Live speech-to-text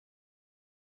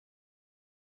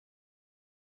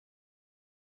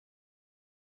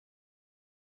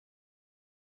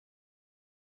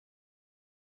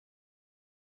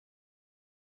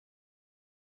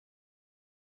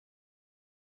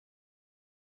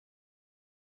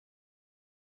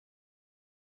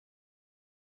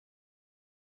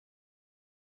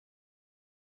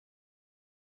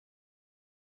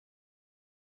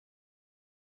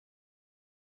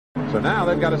So now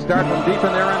they've got to start from deep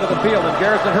in their end of the field, and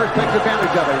Garrison Hearst takes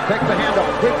advantage of it. He takes the handoff,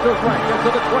 sweeps to his right, gets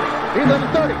to the 20. He's in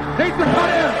the 30. Needs to cut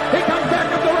in. He comes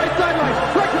back up the right sideline.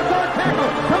 Breaks a guard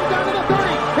tackle. Comes down to the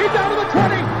 30. He's down to the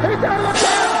 20. He's down to the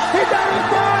 10. He's down to the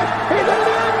 5. He's into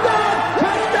the end zone.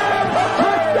 Touchdown!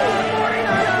 Touchdown!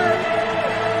 49ers!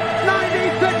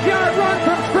 96-yard run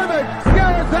from scrimmage.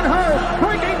 Garrison Hearst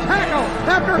breaking tackle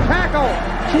after tackle.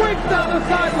 Sweeps down the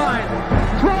sideline.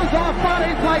 Throws off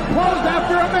bodies like clothes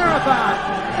after a marathon.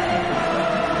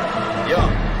 Young,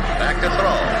 back to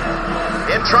throw.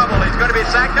 In trouble, he's going to be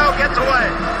sacked. No, gets away.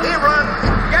 He runs,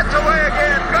 gets away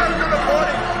again, goes to the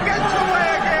 40, gets away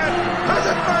again, to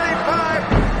the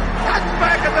 35, cuts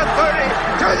back at the 30,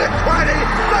 to the 20,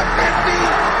 the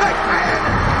 50, the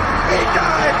 10. He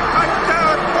died.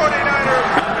 Touchdown, 49ers.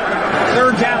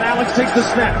 Third down, Alex takes the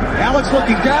snap. Alex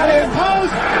looking, got it, post,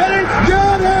 and it's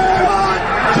good.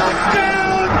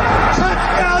 Touchdown!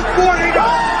 Touchdown, 49ers!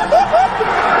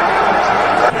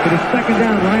 It is second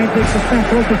down. Ryan takes the snap,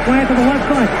 throws the slant to the left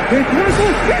side. It's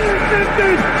Russell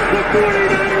intercepted. The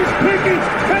 49ers pick it,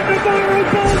 and Navarro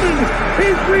Bowman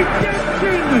is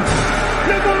redemption.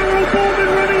 Navarro Bowman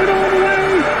running it all the way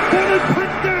for the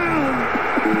touchdown.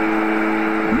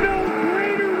 No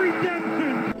greater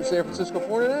redemption. The San Francisco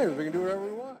 49ers, we can do whatever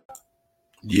we want.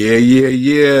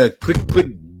 Yeah. Click,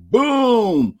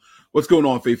 boom. What's going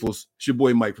on, faithfuls? It's your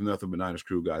boy Mike from the Nothing But Niners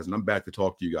crew, guys, and I'm back to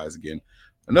talk to you guys again.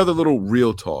 Another little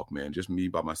real talk, man, just me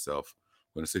by myself.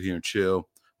 I'm going to sit here and chill.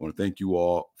 I want to thank you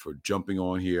all for jumping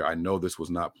on here. I know this was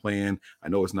not planned. I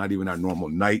know it's not even our normal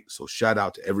night, so shout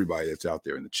out to everybody that's out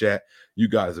there in the chat. You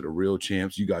guys are the real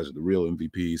champs. You guys are the real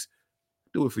MVPs.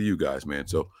 Do it for you guys, man.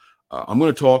 So I'm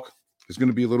going to talk. There's going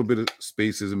to be a little bit of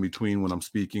spaces in between when I'm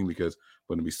speaking because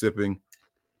I'm going to be sipping.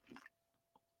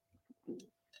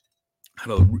 I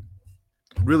had a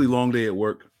really long day at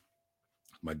work.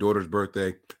 My daughter's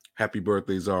birthday. Happy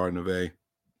birthday, Zara Neve.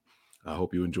 I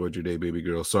hope you enjoyed your day, baby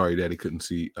girl. Sorry, Daddy couldn't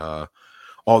see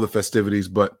all the festivities,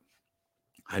 but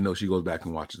I know she goes back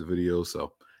and watches the videos.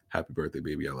 So happy birthday,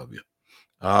 baby. I love you.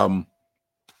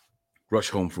 Rush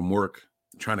home from work,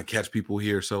 trying to catch people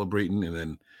here celebrating. And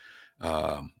then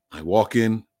I walk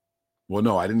in. Well,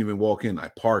 no, I didn't even walk in. I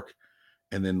park.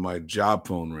 And then my job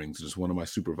phone rings. It's one of my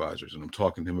supervisors. And I'm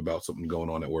talking to him about something going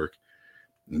on at work.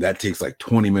 And that takes like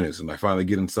 20 minutes. And I finally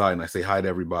get inside and I say hi to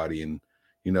everybody. And,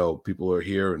 you know, people are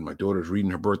here and my daughter's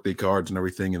reading her birthday cards and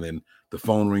everything. And then the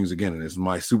phone rings again. And it's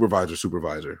my supervisor,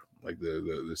 like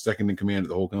the second in command of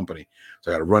the whole company.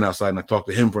 So I got to run outside and I talk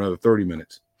to him for another 30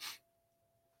 minutes.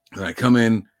 And I come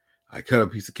in, I cut a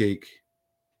piece of cake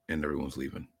and everyone's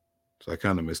leaving. So I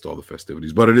kind of missed all the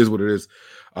festivities, but it is what it is.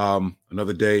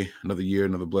 Another day, another year,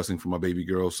 another blessing for my baby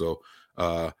girl. So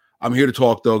I'm here to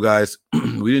talk, though, guys.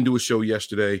 We didn't do a show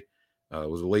yesterday. It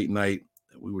was a late night.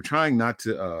 We were trying not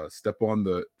to step on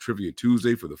the Trivia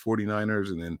Tuesday for the 49ers.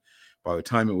 And then by the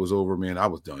time it was over, man, I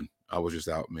was done. I was just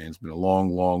out, man. It's been a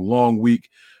long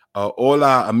week.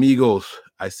 Hola, amigos.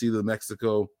 I see the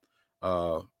Mexico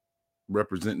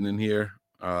representing in here.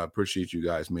 Appreciate you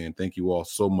guys, man. Thank you all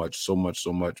so much,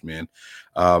 man.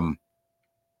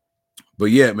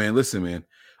 But yeah, man, listen, man.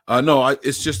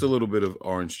 It's just a little bit of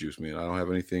orange juice, man. I don't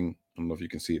have anything. I don't know if you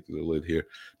can see it through the lid here.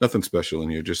 Nothing special in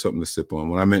here, just something to sip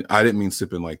on. I didn't mean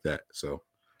sipping like that. So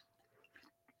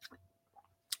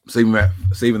saving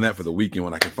that for the weekend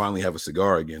when I can finally have a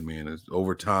cigar again, man. It's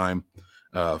over time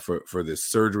for this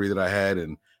surgery that I had,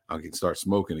 and I can start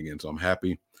smoking again. So I'm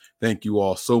happy. Thank you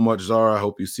all so much, Zara. I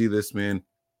hope you see this, man.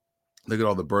 Look at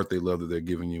all the birthday love that they're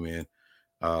giving you, man.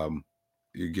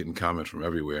 You're getting comments from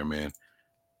everywhere, man.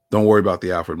 Don't worry about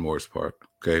the Alfred Morris part,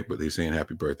 okay? But they're saying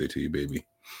happy birthday to you, baby.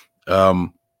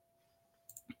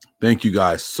 Thank you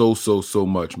guys so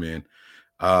much, man.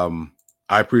 I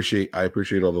appreciate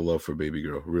all the love for baby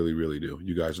girl. Really do.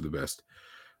 You guys are the best.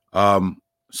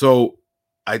 So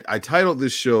I titled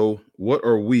this show, What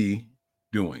Are We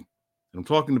Doing? And I'm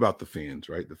talking about the fans,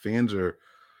 right? The fans are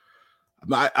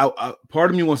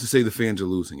part of me wants to say the fans are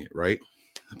losing it, right?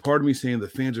 Part of me saying the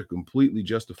fans are completely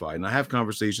justified. And I have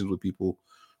conversations with people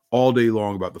all day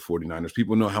long about the 49ers.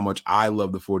 People know how much I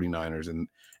love the 49ers and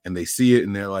they see it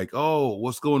and they're like, oh,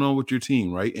 what's going on with your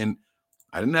team, right? And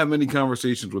I didn't have many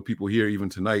conversations with people here even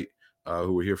tonight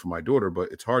who were here for my daughter,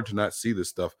 but it's hard to not see this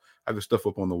stuff. I have this stuff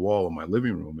up on the wall in my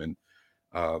living room. And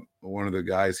one of the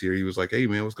guys here, he was like, hey,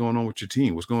 man, what's going on with your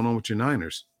team? What's going on with your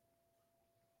Niners?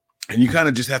 And you kind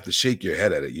of just have to shake your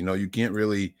head at it. You know, you can't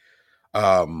really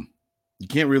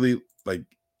like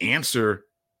answer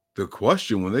the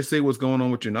question when they say what's going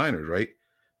on with your Niners, right?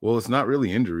 Well, it's not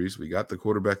really injuries. We got the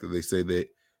quarterback that they say they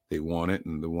want it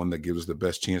and the one that gives us the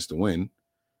best chance to win.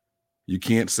 You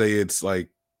can't say it's like,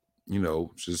 you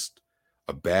know, just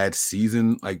a bad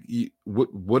season? Like,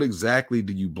 what exactly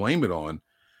do you blame it on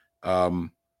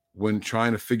when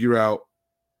trying to figure out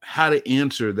how to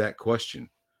answer that question?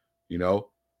 You know,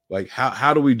 like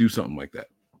how do we do something like that?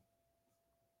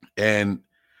 And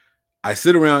I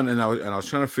sit around and I was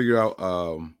trying to figure out,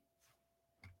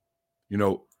 you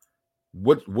know,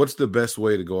 what's the best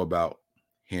way to go about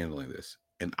handling this.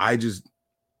 And I just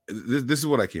this is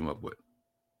what I came up with.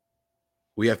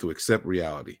 We have to accept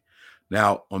reality.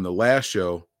 Now, on the last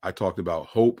show, I talked about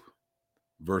hope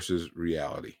versus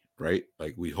reality, right?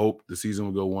 Like, we hope the season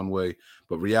will go one way,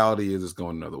 but reality is it's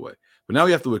going another way. But now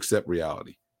we have to accept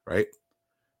reality, right?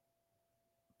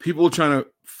 People are trying to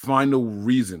find a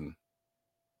reason,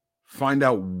 find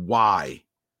out why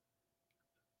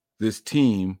this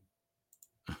team,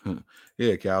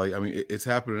 yeah, Callie, I mean, it's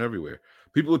happening everywhere.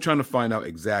 People are trying to find out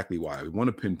exactly why. We want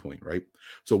to pinpoint, right?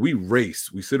 So we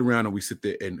race. We sit around and we sit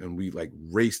there and we like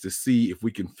race to see if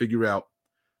we can figure out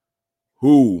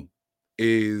who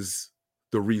is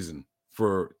the reason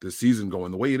for the season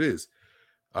going the way it is.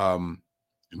 We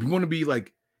want to be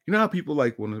like, you know how people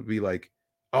like want to be like,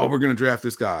 oh, we're gonna draft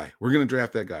this guy, we're gonna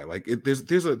draft that guy. Like,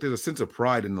 there's a sense of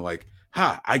pride in the like,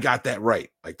 I got that right.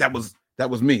 Like, that was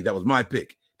me. That was my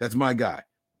pick. That's my guy.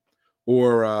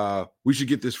 Or we should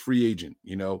get this free agent,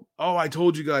 you know. Oh, I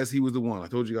told you guys he was the one. I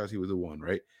told you guys he was the one,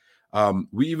 right?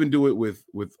 We even do it with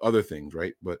other things,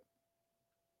 right? But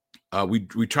we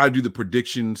try to do the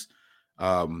predictions.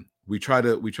 We try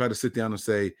to sit down and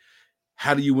say,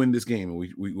 how do you win this game? And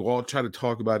we all try to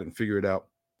talk about it and figure it out.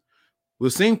 Well,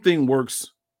 the same thing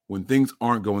works when things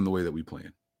aren't going the way that we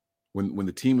plan. When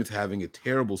the team is having a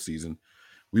terrible season,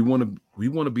 we want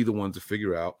to be the ones to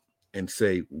figure out and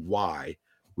say why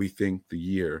we think the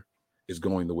year is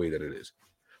going the way that it is.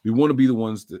 We want to be the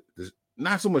ones that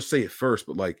not so much say it first,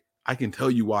 but like, I can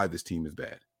tell you why this team is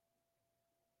bad.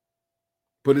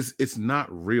 But it's not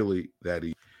really that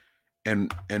easy.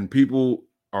 And people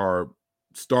are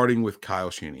starting with Kyle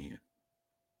Shanahan.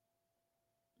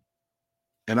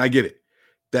 And I get it.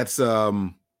 That's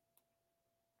I'm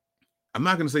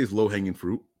not going to say it's low-hanging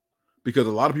fruit, because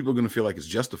a lot of people are going to feel like it's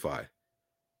justified.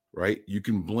 Right? You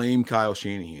can blame Kyle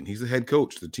Shanahan. He's the head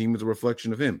coach. The team is a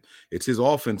reflection of him. It's his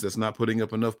offense that's not putting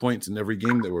up enough points in every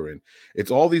game that we're in.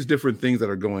 It's all these different things that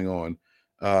are going on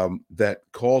that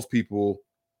cause people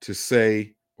to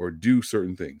say or do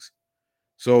certain things.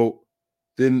 So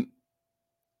then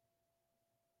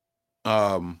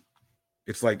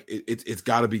it's like it's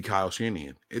got to be Kyle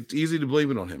Shanahan. It's easy to blame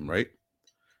it on him, right?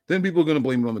 Then people are going to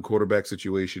blame it on the quarterback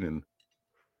situation, and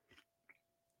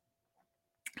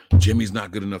Jimmy's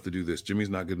not good enough to do this. Jimmy's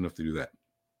not good enough to do that.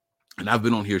 And I've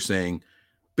been on here saying,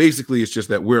 basically, it's just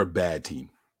that we're a bad team,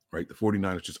 right? The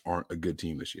 49ers just aren't a good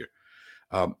team this year.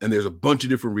 And there's a bunch of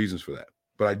different reasons for that.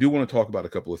 But I do want to talk about a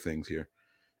couple of things here.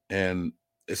 And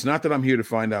it's not that I'm here to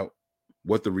find out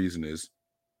what the reason is.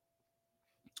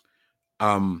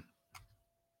 I'm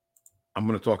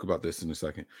going to talk about this in a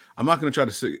second. I'm not going to try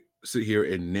to sit here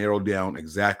and narrow down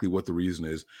exactly what the reason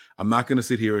is. I'm not going to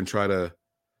sit here and try to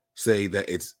say that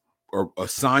it's or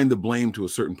assign the blame to a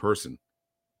certain person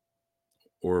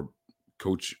or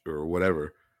coach or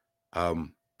whatever.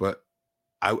 But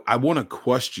I want to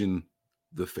question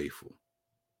the faithful.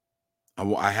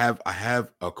 I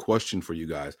have a question for you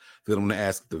guys that I'm going to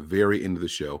ask at the very end of the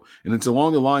show. And it's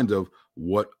along the lines of,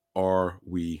 what are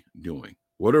we doing?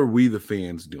 What are we, the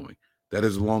fans, doing? That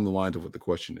is along the lines of what the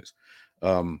question is.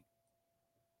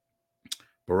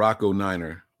 Barack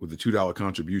O'Niner with the $2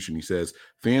 contribution, he says,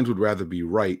 fans would rather be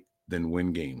right than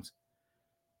win games.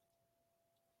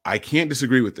 I can't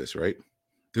disagree with this, right?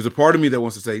 There's a part of me that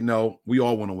wants to say, no, we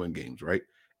all want to win games, right?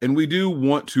 And we do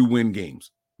want to win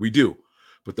games. We do.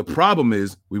 But the problem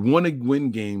is, we want to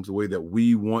win games the way that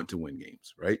we want to win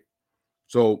games, right?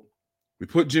 So we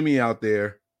put Jimmy out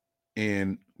there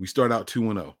and we start out 2-0.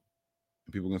 And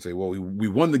people are going to say, well, we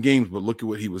won the games, but look at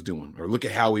what he was doing, or look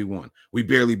at how we won. We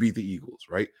barely beat the Eagles,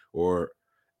 right? Or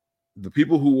the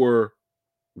people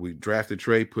we drafted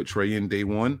Trey, put Trey in day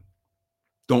one,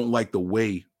 don't like the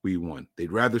way we won.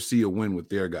 They'd rather see a win with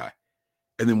their guy.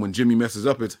 And then when Jimmy messes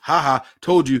up, it's,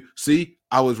 told you, see,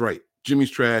 I was right.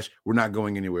 Jimmy's trash. We're not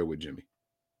going anywhere with Jimmy.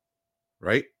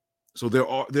 Right? So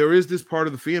there is this part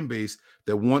of the fan base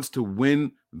that wants to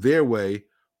win their way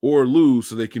or lose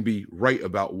so they can be right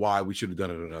about why we should have done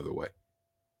it another way.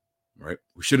 Right?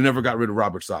 We should have never got rid of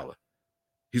Robert Saleh.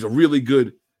 He's a really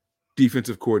good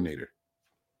defensive coordinator.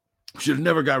 We should have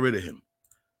never got rid of him.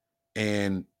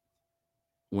 And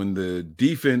when the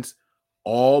defense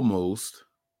almost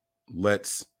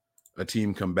lets a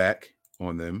team come back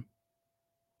on them,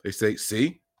 they say,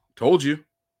 see, told you.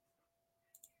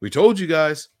 We told you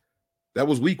guys. That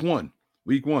was week 1.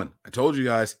 Week 1. I told you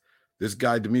guys, this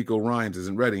guy, D'Amico Ryans,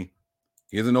 isn't ready.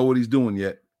 He doesn't know what he's doing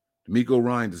yet. D'Amico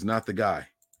Ryans is not the guy.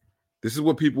 This is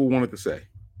what people wanted to say.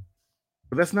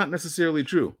 But that's not necessarily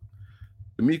true.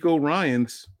 D'Amico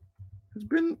Ryans has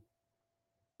been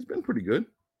pretty good.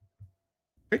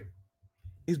 Right?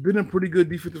 He's been a pretty good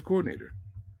defensive coordinator.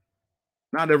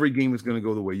 Not every game is going to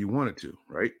go the way you want it to,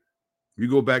 right? You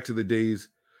go back to the days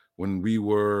when we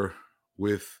were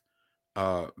with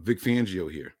Vic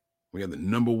Fangio here. We had the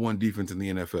number 1 defense in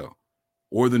the NFL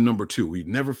or the number 2. We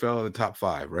never fell out of the top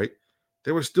 5, right?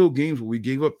 There were still games where we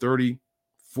gave up 30,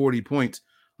 40 points.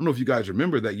 I don't know if you guys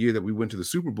remember that year that we went to the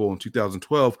Super Bowl in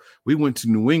 2012. We went to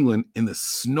New England in the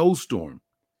snowstorm,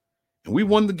 and we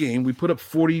won the game. We put up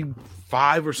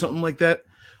 45 or something like that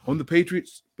on the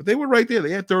Patriots, but they were right there.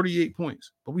 They had 38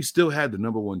 points, but we still had the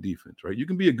number 1 defense, right? You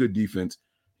can be a good defense.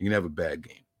 You can have a bad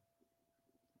game,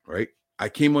 right? I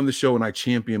came on the show and I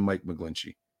championed Mike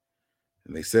McGlinchey,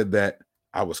 and they said that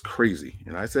I was crazy.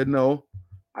 And I said, no,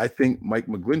 I think Mike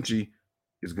McGlinchey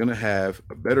is going to have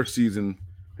a better season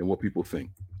than what people think.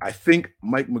 I think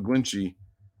Mike McGlinchey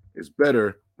is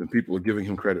better than people are giving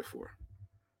him credit for.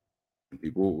 And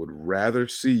people would rather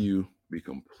see you be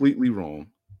completely wrong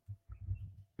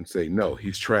and say, no,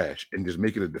 he's trash, and just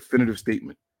make it a definitive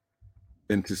statement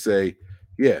than to say,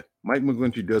 yeah, Mike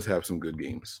McGlinchey does have some good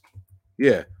games.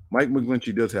 Yeah, Mike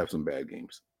McGlinchey does have some bad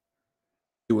games.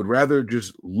 They would rather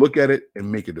just look at it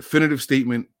and make a definitive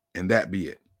statement and that be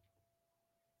it.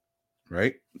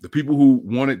 Right? The people who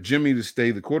wanted Jimmy to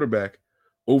stay the quarterback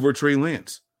over Trey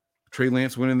Lance. Trey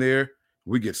Lance went in there.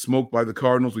 We get smoked by the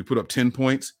Cardinals. We put up 10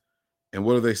 points. And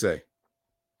what do they say?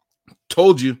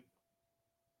 Told you.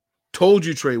 Told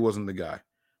you Trey wasn't the guy.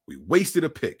 We wasted a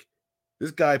pick.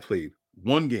 This guy played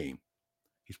 1 game.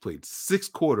 He's played 6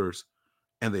 quarters,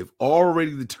 and they've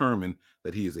already determined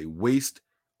that he is a waste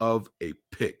of a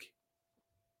pick.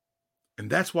 And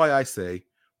that's why I say,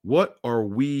 what are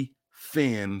we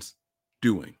fans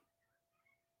doing?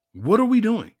 What are we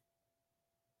doing?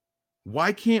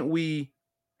 Why can't we?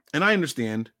 And I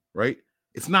understand, right?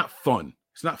 It's not fun.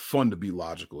 It's not fun to be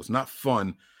logical. It's not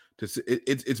fun to.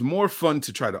 It's more fun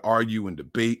to try to argue and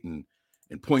debate and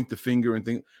point the finger and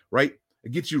things, right?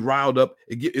 It gets you riled up.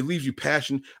 It leaves you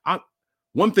passionate.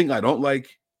 One thing I don't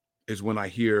like is when I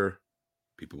hear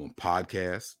people on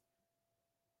podcasts,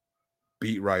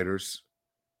 beat writers,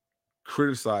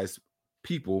 criticize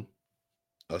people,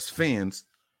 us fans,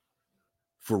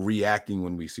 for reacting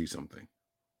when we see something.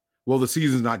 Well, the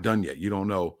season's not done yet. You don't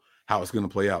know how it's going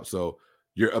to play out. So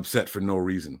you're upset for no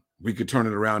reason. We could turn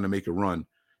it around and make a run.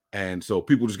 And so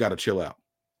people just got to chill out.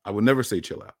 I would never say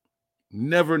chill out.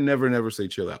 Never, never, never say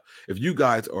chill out. If you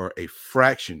guys are a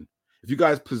fraction, if you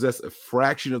guys possess a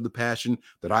fraction of the passion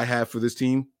that I have for this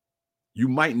team, you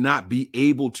might not be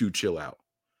able to chill out.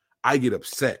 I get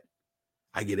upset.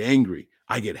 I get angry.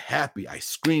 I get happy. I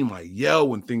scream. I yell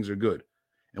when things are good.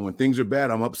 And when things are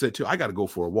bad, I'm upset too. I got to go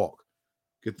for a walk.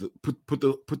 Put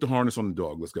the harness on the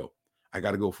dog. Let's go. I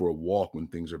got to go for a walk when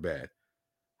things are bad,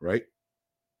 right?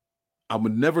 I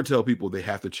would never tell people they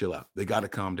have to chill out. They got to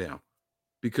calm down.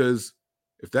 Because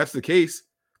if that's the case,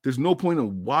 there's no point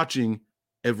in watching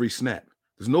every snap.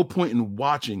 There's no point in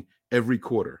watching every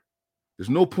quarter. There's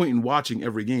no point in watching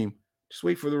every game. Just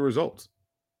wait for the results.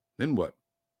 Then what?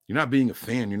 You're not being a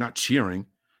fan. You're not cheering.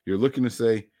 You're looking to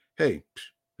say, hey,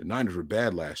 the Niners were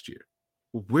bad last year.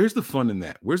 Well, where's the fun in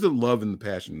that? Where's the love and the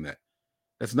passion in that?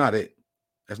 That's not it.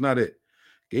 That's not it.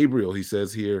 Gabriel, he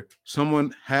says here,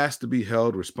 someone has to be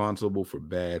held responsible for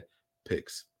bad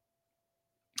picks.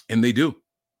 And they do.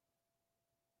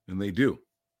 And they do.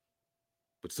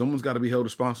 But someone's got to be held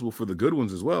responsible for the good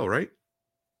ones as well, right?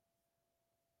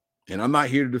 And I'm not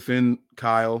here to defend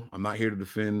Kyle. I'm not here to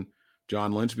defend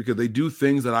John Lynch because they do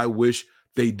things that I wish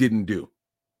they didn't do,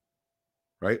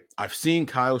 right? I've seen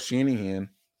Kyle Shanahan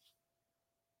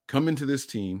come into this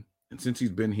team, and since he's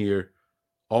been here,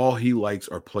 all he likes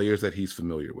are players that he's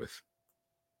familiar with.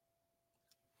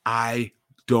 I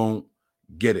don't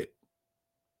get it.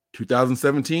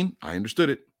 2017, I understood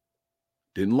it.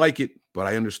 Didn't like it, but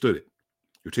I understood it.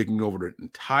 You're taking over an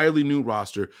entirely new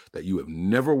roster that you have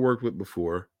never worked with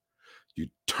before. You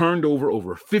turned over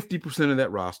 50% of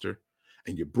that roster,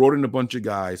 and you brought in a bunch of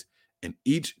guys in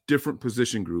each different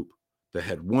position group that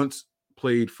had once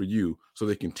played for you so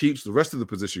they can teach the rest of the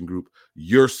position group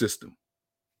your system.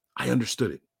 I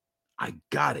understood it. I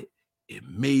got it. It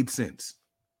made sense.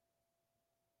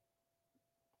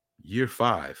 Year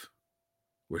 5,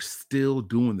 we're still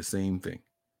doing the same thing.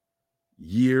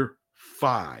 Year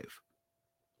 5,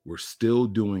 we're still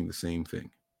doing the same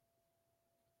thing.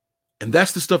 And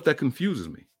that's the stuff that confuses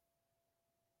me.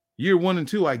 Year 1 and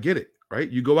 2, I get it. right?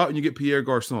 You go out and you get Pierre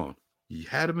Garçon. You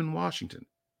had him in Washington.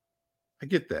 I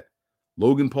get that.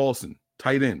 Logan Paulson,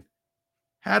 tight end.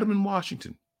 Had him in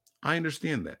Washington. I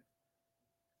understand that.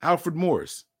 Alfred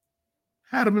Morris.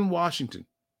 Had him in Washington.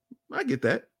 I get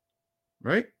that,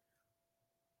 right?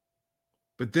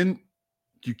 But then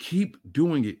you keep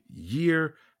doing it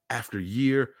year after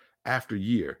year after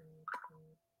year.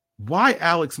 Why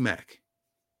Alex Mack?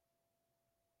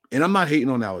 And I'm not hating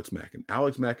on Alex Mack. And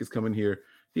Alex Mack is coming here.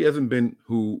 He hasn't been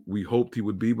who we hoped he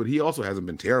would be, but he also hasn't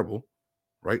been terrible,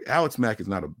 right? Alex Mack is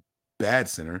not a bad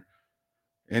center,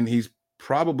 and he's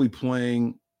probably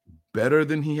playing better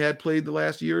than he had played the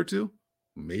last year or two,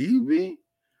 maybe,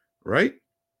 right?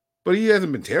 But he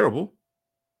hasn't been terrible.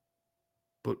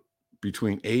 But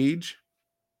between age,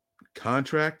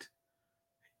 contract,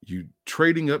 you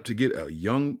trading up to get a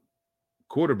young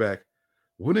quarterback,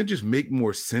 wouldn't it just make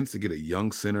more sense to get a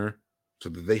young center so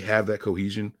that they have that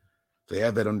cohesion, they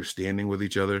have that understanding with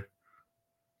each other?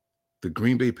 The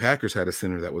Green Bay Packers had a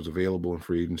center that was available in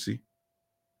free agency.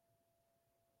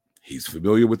 He's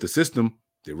familiar with the system.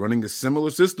 They're running a similar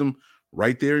system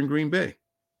right there in Green Bay.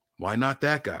 Why not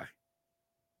that guy?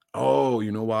 Oh,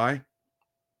 you know why?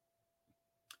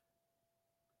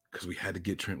 Because we had to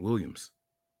get Trent Williams.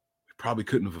 We probably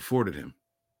couldn't have afforded him.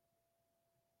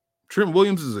 Trent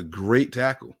Williams is a great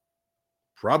tackle,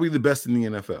 probably the best in the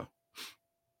NFL.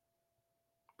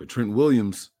 But Trent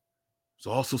Williams is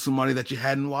also somebody that you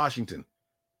had in Washington,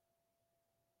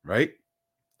 right?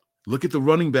 Look at the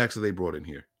running backs that they brought in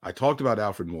here. I talked about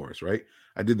Alfred Morris, right?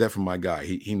 I did that for my guy.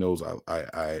 He knows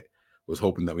I was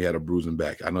hoping that we had a bruising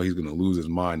back. I know he's going to lose his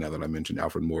mind now that I mentioned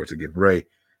Alfred Morris against Ray.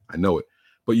 I know it.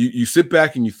 But you sit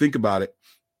back and you think about it.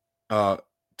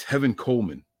 Tevin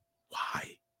Coleman.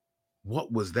 Why?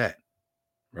 What was that?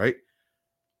 Right?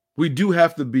 We do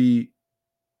have to be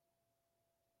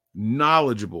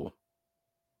knowledgeable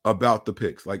about the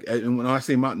picks. Like, and when I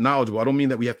say knowledgeable, I don't mean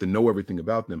that we have to know everything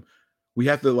about them. We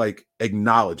have to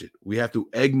acknowledge it. We have to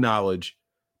acknowledge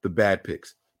the bad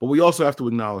picks, but we also have to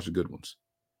acknowledge the good ones.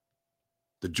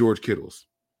 The George Kittles,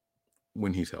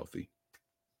 when he's healthy,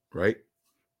 right?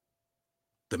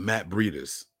 The Matt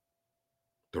Breidas,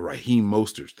 the Raheem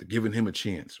Mosterts, the giving him a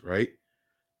chance, right?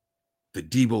 The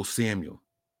Deebo Samuel,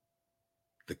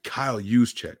 the Kyle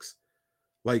Juszczyks.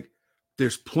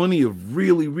 There's plenty of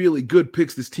really, really good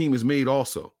picks this team has made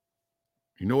also.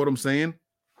 You know what I'm saying?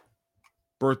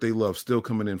 Birthday love still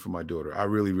coming in for my daughter. I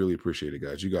really, really appreciate it,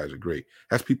 guys. You guys are great.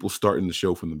 That's people starting the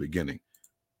show from the beginning.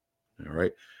 All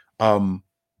right.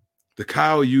 The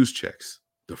Kyle Juszczyks,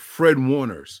 the Fred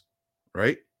Warners,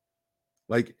 right?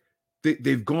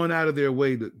 They've gone out of their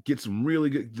way to get some really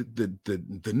good,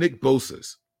 the Nick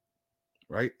Bosas,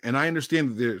 right? And I understand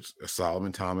that there's a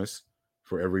Solomon Thomas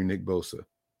for every Nick Bosa.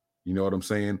 You know what I'm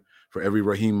saying? For every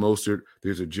Raheem Mostert,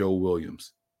 there's a Joe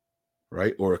Williams,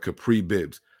 right? Or a Capri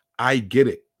Bibbs. I get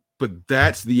it, but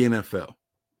that's the NFL.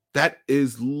 That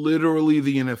is literally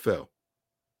the NFL.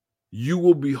 You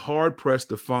will be hard-pressed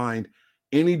to find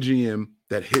any GM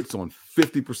that hits on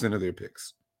 50% of their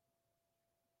picks.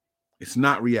 It's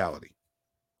not reality.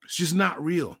 It's just not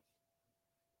real.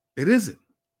 It isn't.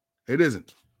 It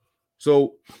isn't.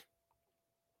 So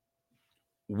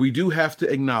we do have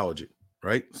to acknowledge it,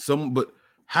 right? But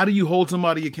how do you hold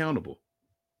somebody accountable?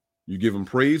 You give them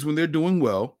praise when they're doing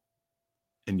well,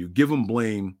 and you give them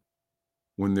blame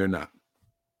when they're not.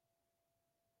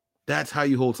 That's how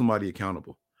you hold somebody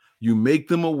accountable. You make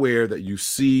them aware that you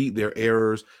see their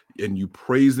errors and you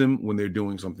praise them when they're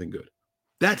doing something good.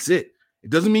 That's it. It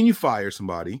doesn't mean you fire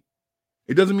somebody.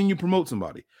 It doesn't mean you promote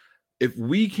somebody. If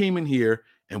we came in here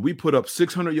and we put up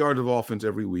 600 yards of offense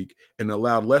every week and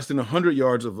allowed less than 100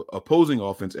 yards of opposing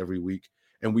offense every week,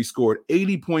 and we scored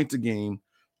 80 points a game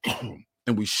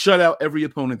and we shut out every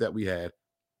opponent that we had,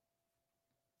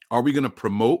 are we going to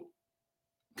promote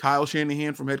Kyle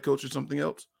Shanahan from head coach to something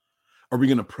else? Are we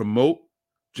going to promote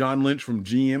John Lynch from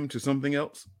GM to something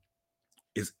else?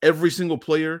 Is every single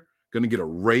player going to get a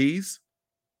raise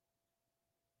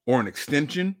or an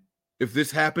extension if this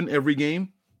happened every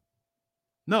game?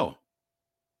 No.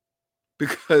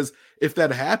 Because if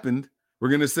that happened, we're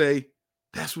going to say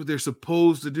that's what they're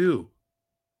supposed to do,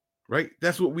 right?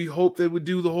 That's what we hope they would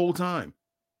do the whole time.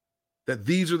 That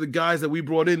these are the guys that we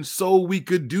brought in so we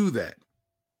could do that.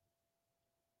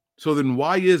 So then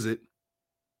why is it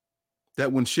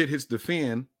that when shit hits the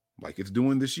fan, like it's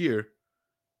doing this year,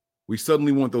 we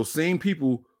suddenly want those same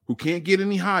people who can't get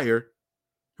any higher,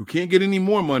 who can't get any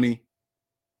more money,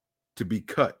 to be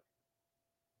cut,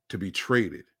 to be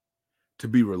traded, to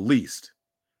be released,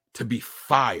 to be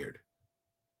fired?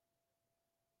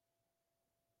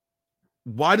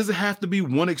 Why does it have to be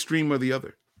one extreme or the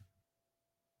other?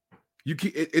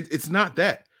 It's not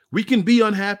that. We can be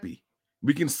unhappy.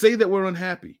 We can say that we're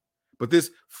unhappy, but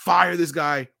fire this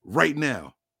guy right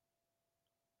now.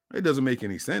 It doesn't make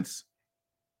any sense.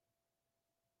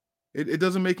 It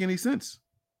doesn't make any sense.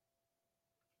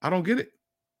 I don't get it.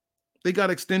 They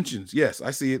got extensions. Yes,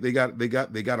 I see it. They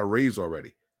got a raise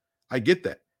already. I get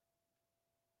that.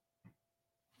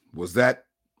 Was that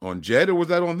on Jed or was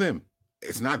that on them?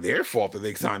 It's not their fault that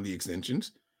they signed the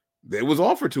extensions. It was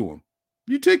offered to them.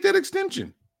 You take that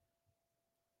extension.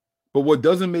 But what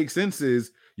doesn't make sense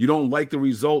is you don't like the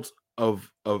results of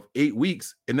 8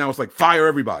 weeks, and now it's like fire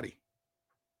everybody.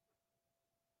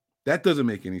 That doesn't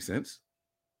make any sense.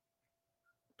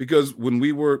 Because when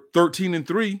we were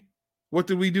 13-3, what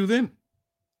did we do then?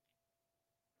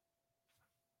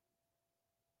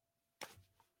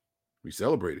 We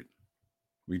celebrated.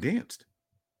 We danced.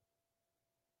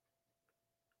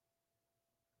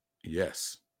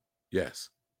 Yes.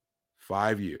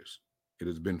 5 years. It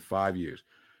has been 5 years.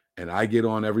 And I get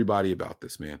on everybody about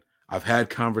this, man. I've had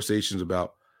conversations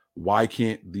about why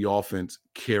can't the offense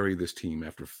carry this team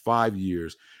after 5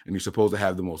 years, and you're supposed to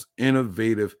have the most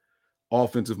innovative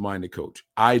offensive-minded coach.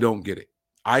 I don't get it.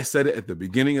 I said it at the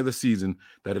beginning of the season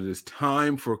that it is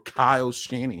time for Kyle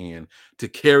Shanahan to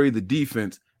carry the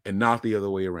defense and not the other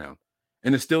way around.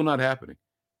 And it's still not happening.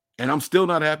 And I'm still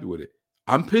not happy with it.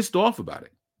 I'm pissed off about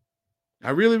it. I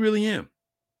really, really am.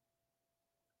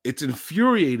 It's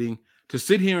infuriating to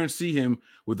sit here and see him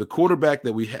with the quarterback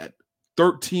that we had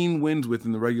 13 wins with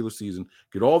in the regular season,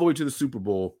 get all the way to the Super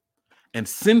Bowl. And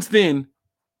since then,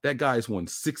 that guy has won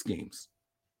 6 games.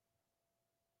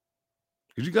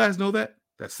 Did you guys know that?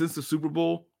 That since the Super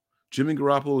Bowl, Jimmy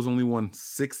Garoppolo has only won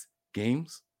 6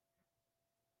 games?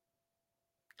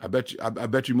 I bet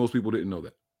you most people didn't know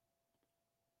that.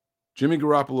 Jimmy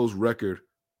Garoppolo's record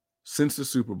since the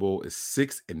Super Bowl is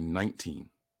 6-19.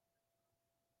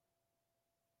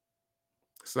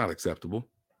 It's not acceptable.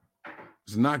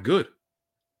 It's not good.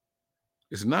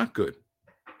 It's not good.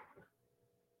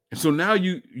 And so now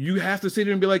you have to sit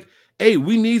here and be like, hey,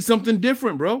 we need something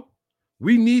different, bro.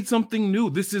 We need something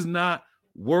new. This is not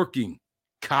working,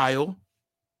 Kyle.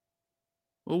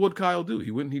 Well, what'd Kyle do? He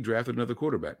went and he drafted another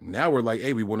quarterback. Now we're like,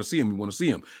 hey, we want to see him. We want to see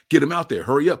him. Get him out there.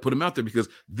 Hurry up. Put him out there because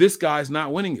this guy's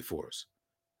not winning it for us.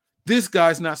 This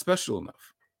guy's not special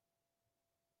enough.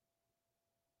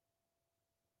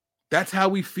 That's how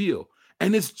we feel.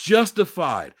 And it's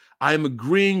justified. I am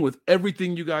agreeing with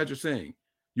everything you guys are saying.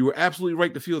 You were absolutely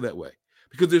right to feel that way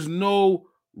because there's no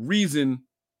reason.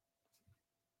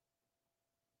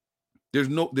 There's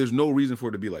no reason for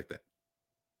it to be like that.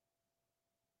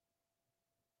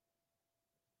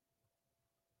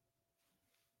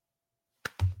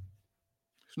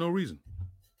 There's no reason.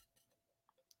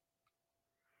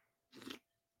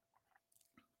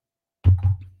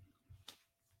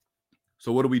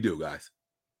 So what do we do, guys?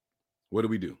 What do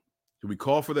we do? Should we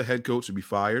call for the head coach to be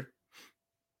fired?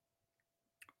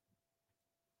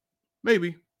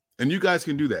 Maybe. And you guys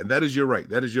can do that. And that is your right.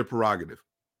 That is your prerogative.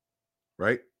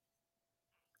 Right?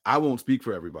 I won't speak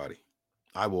for everybody.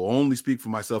 I will only speak for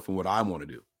myself and what I want to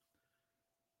do.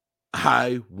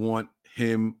 I want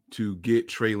him to get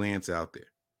Trey Lance out there.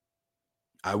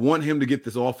 I want him to get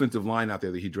this offensive line out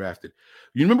there that he drafted.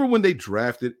 You remember when they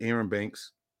drafted Aaron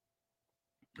Banks?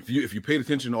 If you paid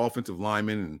attention to offensive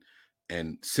linemen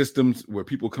and systems where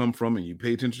people come from, and you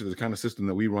pay attention to the kind of system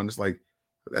that we run, it's like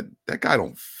that guy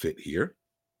don't fit here.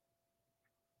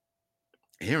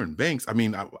 Aaron Banks, I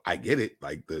mean, I get it,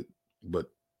 but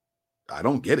I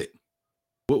don't get it.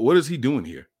 What is he doing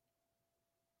here?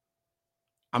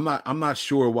 I'm not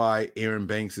sure why Aaron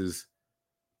Banks is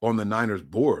on the Niners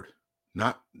board.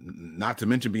 Not to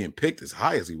mention being picked as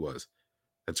high as he was.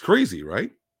 That's crazy,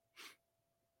 right?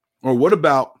 Or what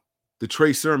about the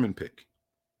Trey Sermon pick?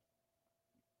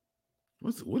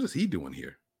 What is he doing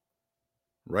here?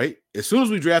 Right? As soon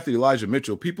as we drafted Elijah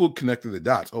Mitchell, people connected the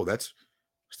dots. Oh, that's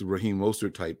the Raheem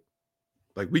Mostert type.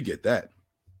 Like, we get that.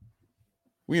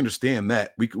 We understand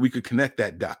that. We could connect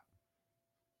that dot.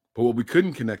 But what we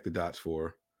couldn't connect the dots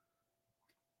for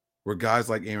were guys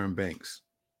like Aaron Banks.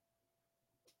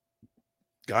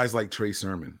 Guys like Trey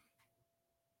Sermon.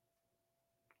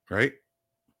 Right?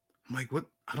 I'm like, what?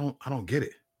 I don't get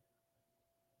it.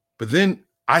 But then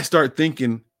I start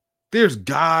thinking there's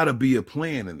gotta be a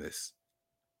plan in this.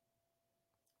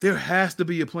 There has to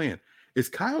be a plan. Is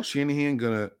Kyle Shanahan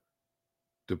gonna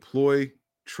deploy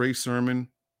Trey Sermon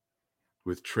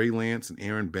with Trey Lance and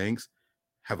Aaron Banks,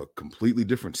 have a completely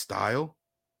different style?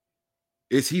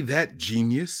 Is he that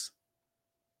genius?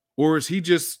 Or is he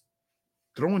just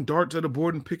throwing darts at a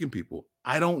board and picking people?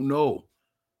 I don't know.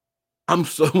 I'm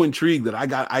so intrigued that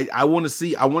I want to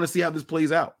see how this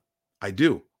plays out. I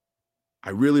do. I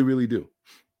really, really do.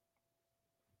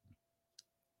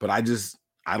 But I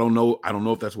don't know. I don't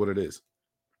know if that's what it is.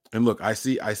 And look, I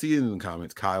see it in the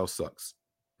comments. Kyle sucks,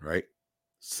 right?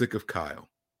 Sick of Kyle.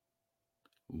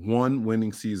 1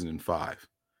 winning season in 5.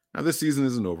 Now this season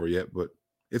isn't over yet, but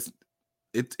it's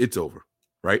over,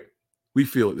 right? We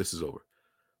feel it. This is over.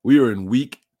 We are in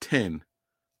week 10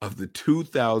 of the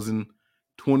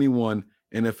 2021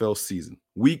 NFL season.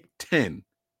 Week 10.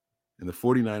 And the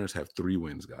 49ers have 3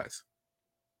 wins, guys.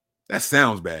 That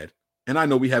sounds bad. And I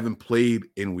know we haven't played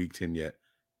in week 10 yet,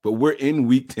 but we're in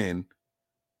week 10.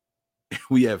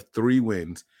 We have 3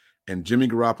 wins. And Jimmy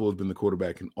Garoppolo has been the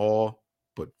quarterback in all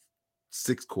but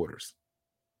 6 quarters.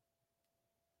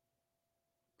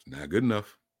 It's not good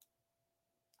enough.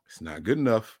 It's not good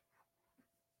enough.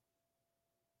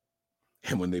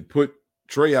 And when they put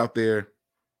Trey out there,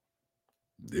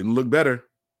 didn't look better.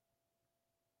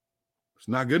 It's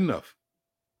not good enough.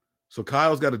 So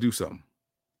Kyle's got to do something.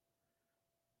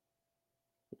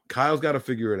 Kyle's got to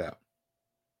figure it out.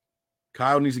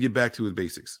 Kyle needs to get back to his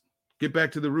basics. Get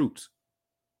back to the roots.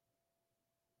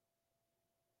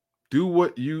 Do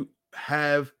what you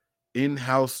have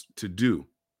in-house to do.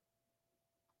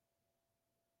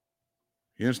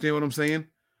 You understand what I'm saying?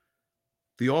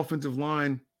 The offensive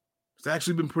line has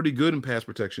actually been pretty good in pass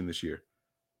protection this year,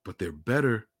 but they're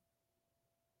better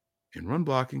in run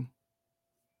blocking.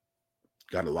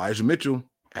 Got Elijah Mitchell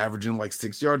averaging like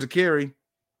 6 yards a carry.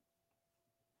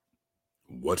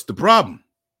 What's the problem?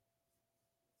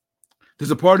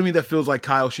 There's a part of me that feels like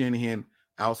Kyle Shanahan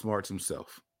outsmarts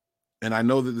himself. And I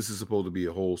know that this is supposed to be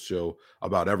a whole show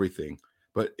about everything,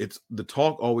 but it's the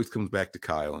talk always comes back to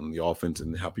Kyle and the offense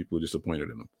and how people are disappointed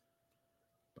in him.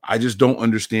 I just don't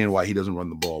understand why he doesn't run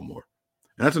the ball more.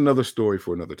 And that's another story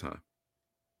for another time.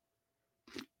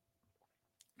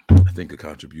 I think a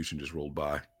contribution just rolled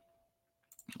by.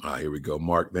 Here we go.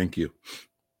 Mark, thank you.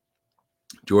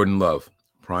 Jordan Love,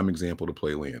 prime example to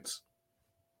play Lance.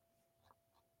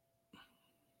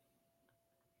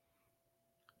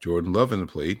 Jordan Love in the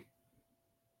play.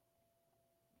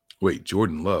 Wait,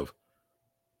 Jordan Love.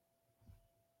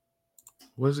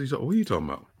 What are you talking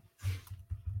about?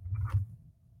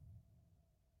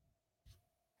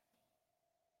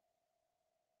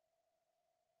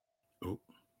 Oh.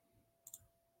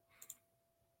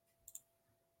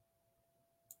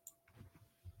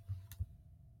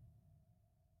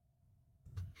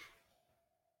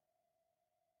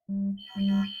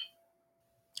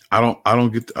 I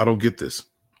don't get this.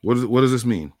 What does this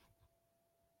mean?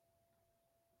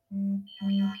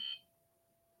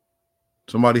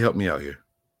 Somebody help me out here.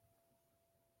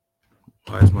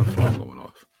 Why is my phone going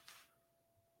off?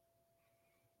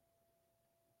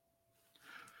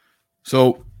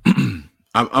 So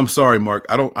I'm sorry, Mark.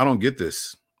 I don't get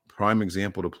this. Prime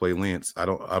example to play Lance. I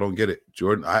don't get it.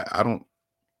 Jordan, I don't.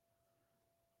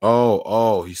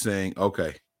 Oh, he's saying,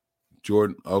 okay.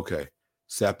 Jordan, okay.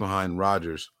 Sat behind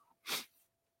Rodgers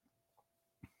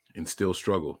and still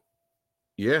struggled.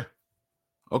 Yeah.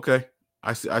 Okay.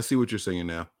 I see what you're saying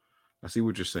now. I see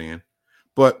what you're saying.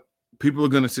 But people are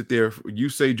going to sit there. You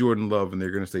say Jordan Love, and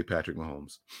they're going to say Patrick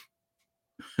Mahomes.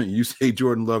 You say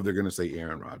Jordan Love, they're going to say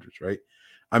Aaron Rodgers, right?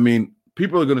 I mean,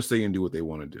 people are going to say and do what they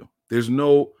want to do. There's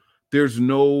no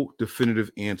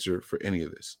definitive answer for any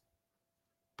of this.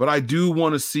 But I do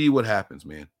want to see what happens,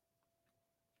 man.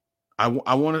 I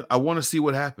want to see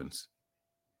what happens.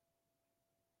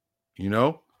 You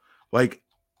know? Like,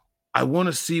 I want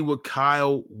to see what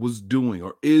Kyle was doing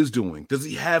or is doing. Does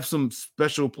he have some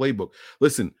special playbook?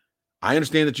 Listen, I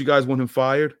understand that you guys want him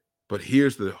fired, but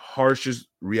here's the harshest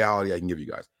reality I can give you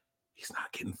guys. He's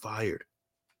not getting fired.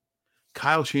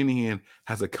 Kyle Shanahan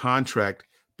has a contract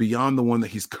beyond the one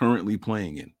that he's currently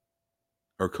playing in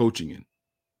or coaching in.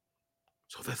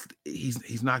 So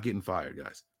he's not getting fired,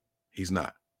 guys. He's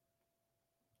not.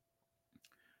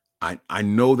 I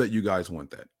know that you guys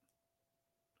want that.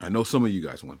 I know some of you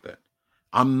guys want that.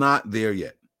 I'm not there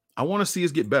yet. I want to see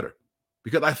us get better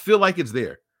because I feel like it's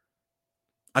there.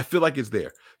 I feel like it's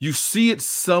there. You see it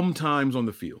sometimes on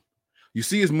the field. You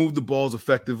see us move the balls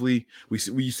effectively.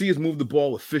 You see us move the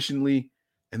ball efficiently,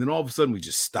 and then all of a sudden we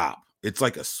just stop. It's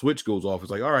like a switch goes off. It's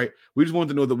like, all right, we just wanted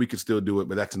to know that we could still do it,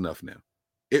 but that's enough now.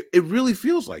 It really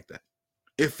feels like that.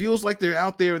 It feels like they're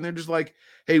out there and they're just like,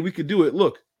 hey, we could do it.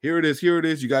 Look, here it is. Here it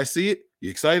is. You guys see it? You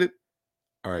excited?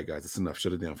 All right, guys, it's enough.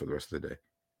 Shut it down for the rest of the day.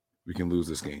 We can lose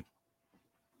this game.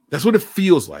 That's what it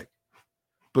feels like.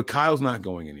 But Kyle's not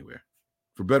going anywhere,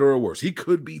 for better or worse. He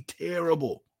could be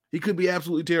terrible. He could be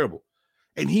absolutely terrible.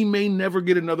 And he may never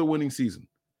get another winning season.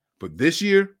 But this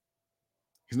year,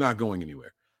 he's not going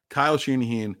anywhere. Kyle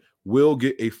Shanahan will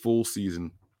get a full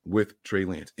season with Trey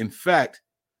Lance. In fact,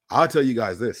 I'll tell you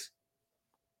guys this.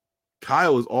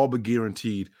 Kyle is all but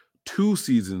guaranteed 2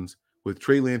 seasons with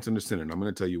Trey Lance in the center, and I'm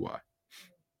going to tell you why.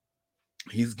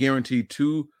 He's guaranteed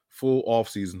 2 full off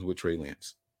seasons with Trey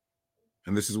Lance.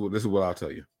 And this is what I'll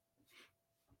tell you.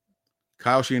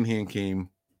 Kyle Shanahan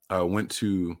went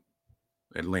to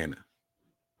Atlanta,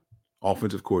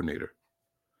 offensive coordinator.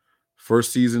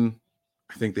 First season,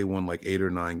 I think they won like 8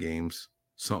 or 9 games,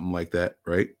 something like that,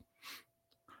 right?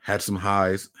 Had some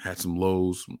highs, had some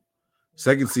lows.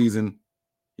 Second season,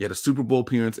 he had a Super Bowl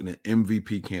appearance and an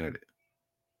MVP candidate.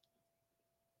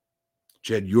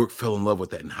 Jed York fell in love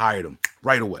with that and hired him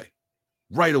right away.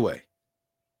 Right away.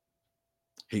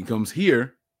 He comes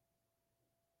here.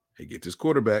 He gets his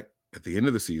quarterback at the end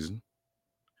of the season,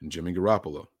 and Jimmy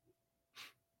Garoppolo.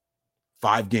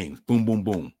 5 games. Boom, boom,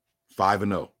 boom.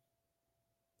 5-0.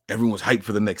 Everyone's hyped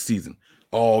for the next season.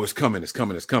 Oh, it's coming, it's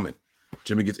coming, it's coming.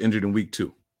 Jimmy gets injured in week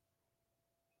 2.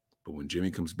 But when Jimmy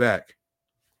comes back,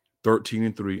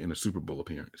 13-3 in a Super Bowl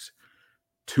appearance.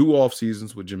 2 off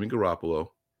seasons with Jimmy Garoppolo.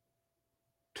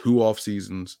 2 off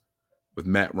seasons with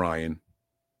Matt Ryan.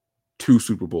 2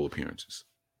 Super Bowl appearances.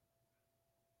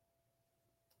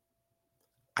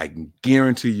 I can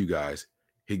guarantee you guys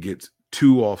he gets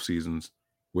 2 off seasons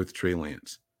with Trey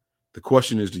Lance. The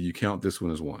question is, do you count this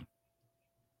one as one?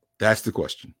 That's the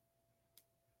question.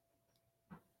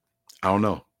 I don't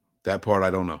know. That part I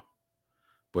don't know.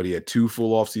 But he had 2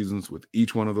 full off seasons with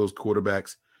each one of those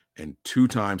quarterbacks, and 2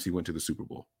 times he went to the Super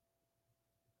Bowl.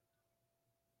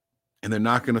 And they're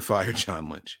not going to fire John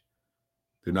Lynch.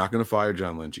 They're not going to fire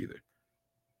John Lynch either.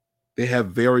 They have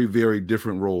very, very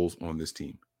different roles on this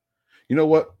team. You know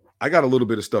what? I got a little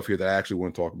bit of stuff here that I actually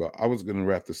want to talk about. I was going to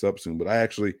wrap this up soon,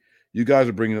 but you guys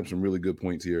are bringing up some really good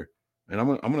points here, and I'm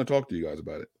going to talk to you guys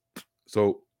about it.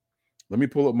 So let me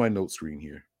pull up my note screen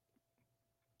here.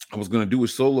 I was going to do a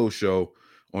solo show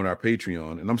on our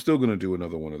Patreon, and I'm still going to do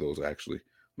another one of those, actually.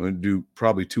 I'm going to do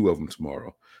probably 2 of them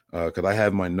tomorrow because I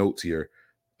have my notes here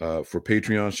for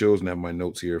Patreon shows and have my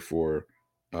notes here for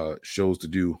shows to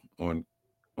do on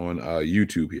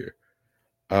YouTube here.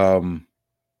 I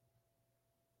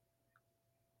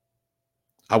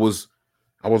was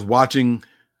watching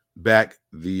back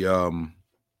the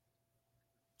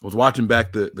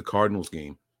Cardinals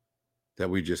game that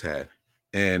we just had,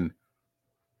 and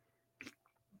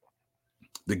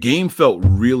the game felt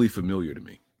really familiar to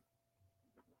me.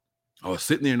 I was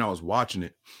sitting there and I was watching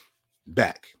it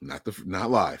back, not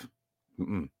live.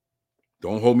 Don't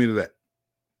hold me to that.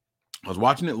 I was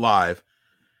watching it live,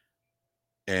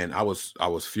 and I was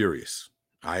furious.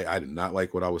 I did not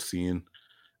like what I was seeing.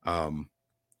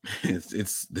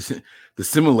 It's the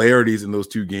similarities in those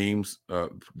 2 games,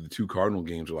 the 2 Cardinal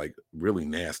games are like really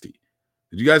nasty.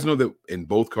 Did you guys know that in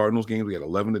both Cardinals games we had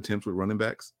 11 attempts with running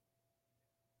backs?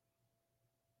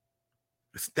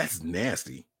 That's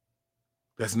nasty.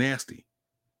 That's nasty.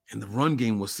 And the run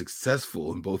game was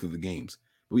successful in both of the games.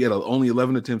 We had only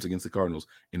 11 attempts against the Cardinals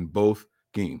in both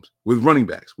games with running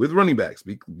backs. With running backs.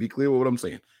 Be clear with what I'm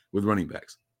saying. With running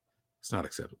backs. It's not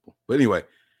acceptable. But anyway,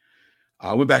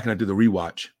 I went back and I did the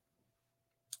rewatch.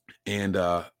 And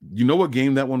you know what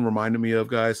game that one reminded me of,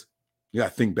 guys? You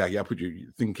gotta think back. You gotta put your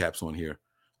thinking caps on here.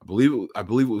 I believe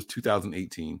it was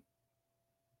 2018.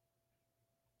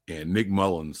 And Nick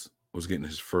Mullins was getting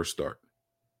his first start.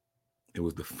 It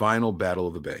was the final Battle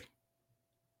of the Bay.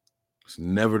 It's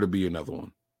never to be another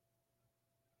one.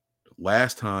 The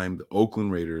last time the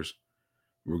Oakland Raiders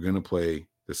were going to play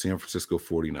the San Francisco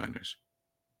 49ers.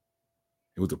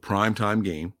 It was a primetime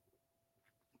game.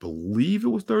 I believe it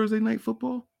was Thursday night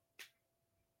football.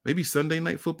 Maybe Sunday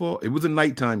night football. It was a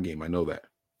nighttime game. I know that.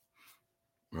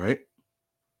 All right.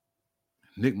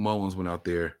 Nick Mullins went out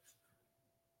there.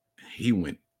 He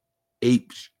went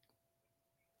ape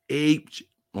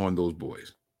on those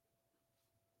boys.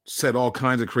 Set all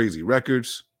kinds of crazy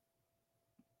records.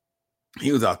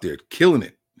 He was out there killing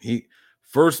it. He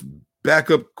first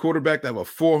backup quarterback to have a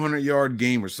 400-yard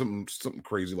game or something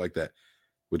crazy like that.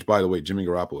 Which, by the way, Jimmy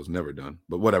Garoppolo has never done.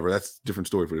 But whatever, that's a different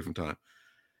story for a different time.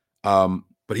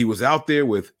 But he was out there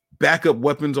with backup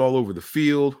weapons all over the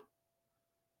field.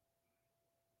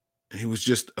 And he was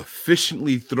just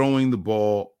efficiently throwing the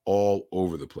ball all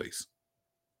over the place.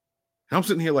 And I'm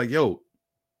sitting here like, yo,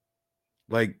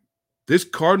 like this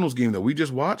Cardinals game that we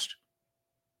just watched,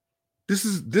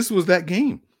 this was that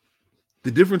game.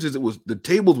 The difference is the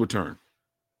tables were turned.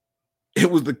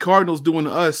 It was the Cardinals doing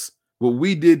to us what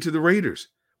we did to the Raiders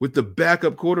with the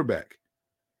backup quarterback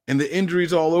and the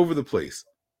injuries all over the place.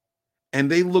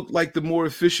 And they looked like the more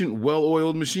efficient,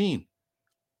 well-oiled machine.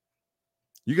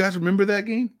 You guys remember that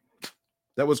game?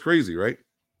 That was crazy, right?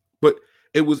 But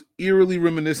It was eerily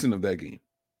reminiscent of that game.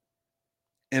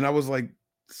 And I was like,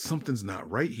 something's not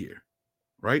right here,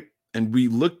 right? And we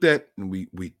looked at and we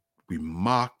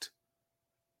mocked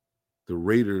the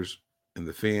Raiders and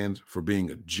the fans for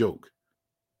being a joke.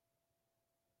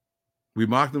 We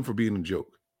mocked them for being a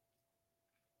joke.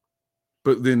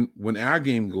 But then when our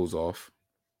game goes off,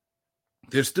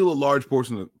 there's still a large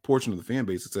portion of the fan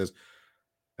base that says,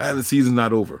 the season's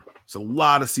not over. It's a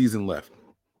lot of season left.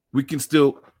 We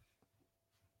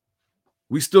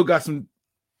still got some.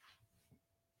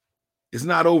 It's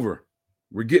not over.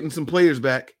 We're getting some players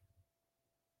back.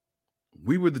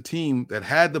 We were the team that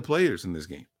had the players in this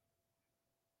game.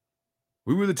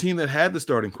 We were the team that had the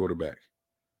starting quarterback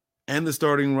and the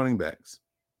starting running backs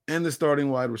and the starting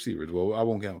wide receivers. Well, I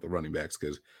won't count the running backs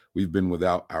because we've been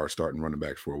without our starting running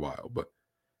backs for a while. But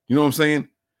you know what I'm saying?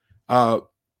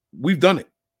 We've done it.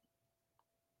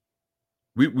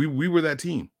 We were that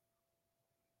team.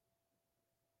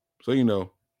 So, you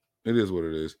know, it is what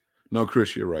it is. No,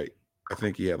 Chris, you're right. I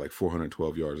think he had like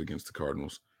 412 yards against the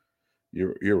Cardinals.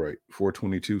 You're right.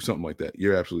 422, something like that.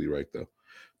 You're absolutely right, though.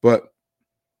 But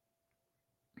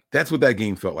that's what that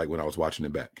game felt like when I was watching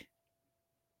it back.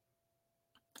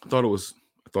 I thought it was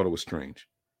strange.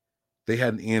 They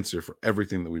had an answer for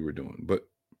everything that we were doing, but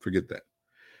forget that.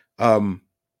 And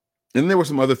there were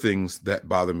some other things that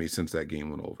bothered me since that game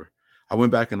went over. I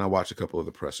went back and I watched a couple of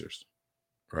the pressers,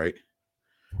 right?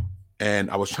 And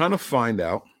I was trying to find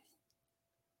out.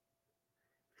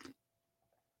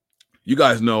 You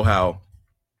guys know how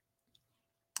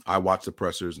I watch the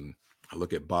pressers and I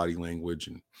look at body language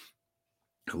and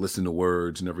I listen to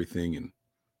words and everything. And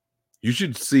you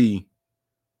should see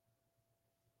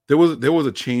there was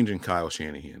a change in Kyle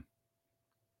Shanahan.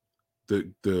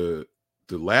 The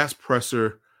last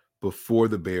presser before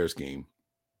the Bears game,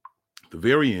 the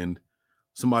very end,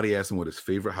 somebody asked him what his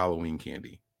favorite Halloween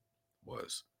candy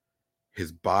was.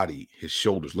 His body, his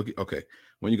shoulders. I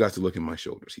want you guys to look at my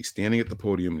shoulders. He's standing at the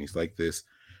podium and he's like this,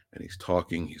 and he's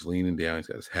talking. He's leaning down. He's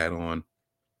got his hat on.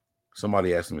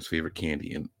 Somebody asked him his favorite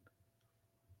candy, and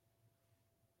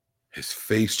his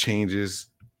face changes.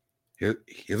 He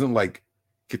doesn't like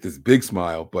get this big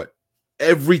smile, but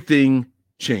everything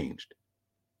changed.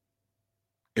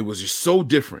 It was just so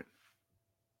different.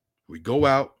 We go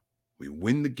out, we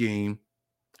win the game.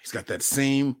 He's got that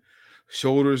same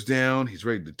shoulders down. He's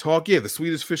ready to talk. Yeah, the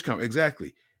Swedish fish comment.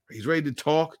 Exactly. He's ready to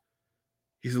talk.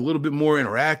 He's a little bit more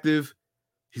interactive.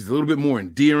 He's a little bit more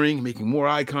endearing, making more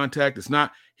eye contact. It's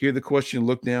not hear the question,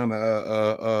 look down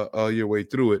your way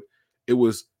through it. It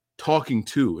was talking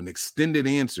to and extended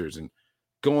answers and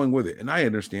going with it. And I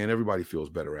understand everybody feels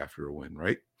better after a win,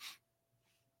 right?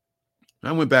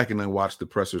 I went back and I watched the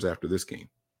pressers after this game.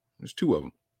 There's two of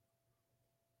them.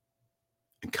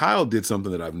 And Kyle did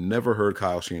something that I've never heard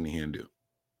Kyle Shanahan do.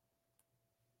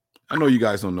 I know you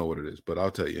guys don't know what it is, but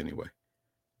I'll tell you anyway.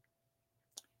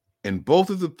 In both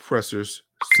of the pressers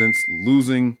since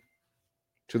losing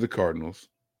to the Cardinals,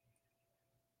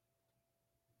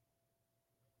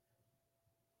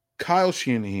 Kyle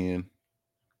Shanahan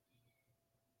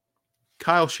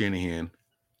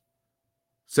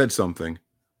said something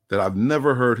that I've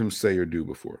never heard him say or do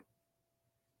before.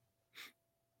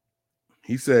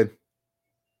 He said,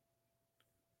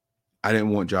 I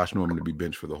didn't want Josh Norman to be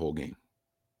benched for the whole game.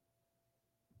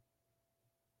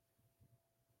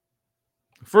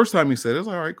 The first time he said it, I was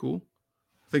like, all right, cool.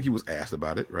 I think he was asked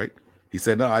about it, right? He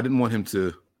said, no, I didn't want him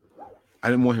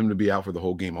to be out for the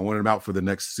whole game. I wanted him out for the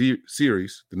next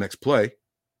series, the next play.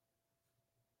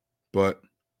 But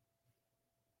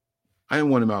I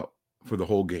didn't want him out for the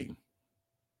whole game.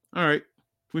 All right.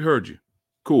 We heard you.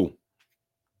 Cool.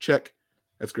 Check.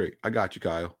 That's great. I got you,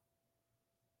 Kyle.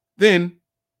 Then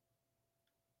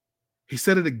he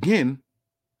said it again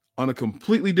on a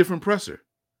completely different presser.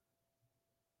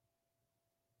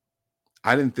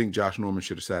 I didn't think Josh Norman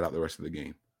should have sat out the rest of the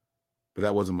game, but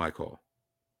that wasn't my call.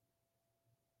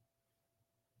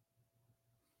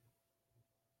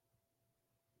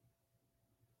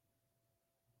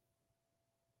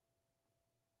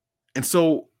 And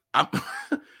so I'm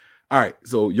all right.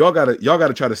 So y'all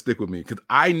gotta try to stick with me because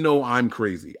I know I'm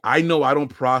crazy. I know I don't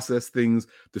process things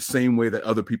the same way that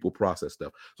other people process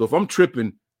stuff. So if I'm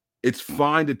tripping, it's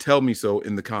fine to tell me so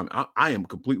in the comment. I am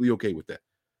completely okay with that.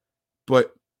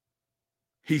 But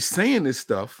he's saying this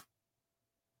stuff,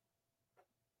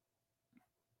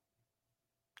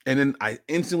 and then I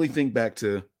instantly think back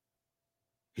to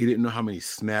he didn't know how many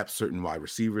snaps certain wide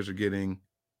receivers are getting,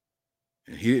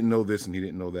 and he didn't know this and he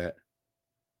didn't know that.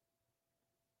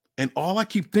 And all I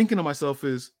keep thinking to myself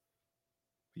is,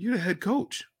 you're the head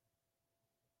coach.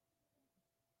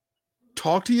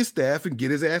 Talk to your staff and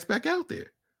get his ass back out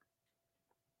there.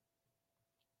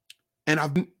 And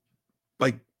I've been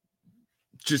like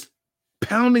just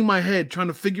pounding my head trying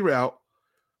to figure out,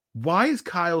 why is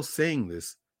Kyle saying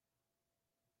this?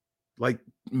 Like,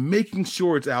 making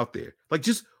sure it's out there. Like,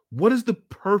 just what is the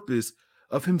purpose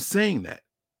of him saying that?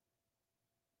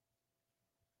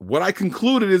 What I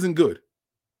concluded isn't good.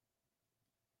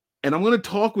 And I'm going to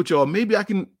talk with y'all. Maybe I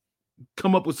can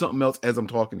come up with something else as I'm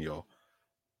talking to y'all.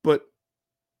 But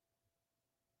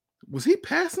was he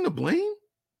passing the blame?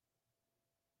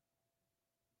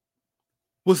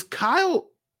 Was Kyle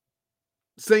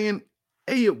saying,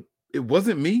 hey, it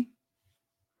wasn't me?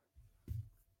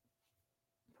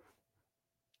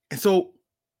 And so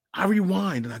I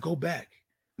rewind and I go back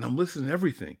and I'm listening to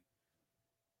everything.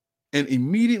 And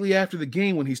immediately after the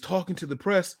game, when he's talking to the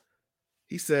press,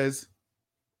 he says,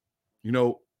 you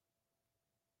know,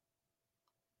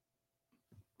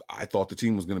 I thought the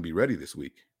team was going to be ready this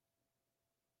week.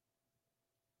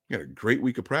 We had a great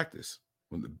week of practice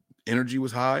when the energy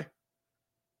was high.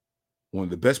 One of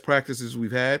the best practices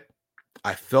we've had.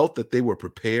 I felt that they were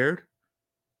prepared,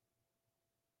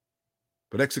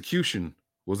 but execution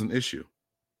was an issue.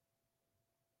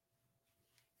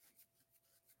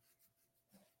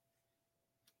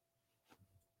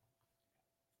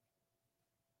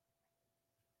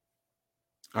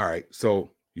 All right,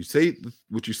 so you say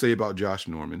what you say about Josh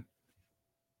Norman.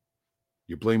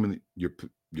 You're blaming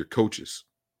your coaches,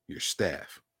 your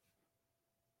staff.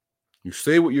 You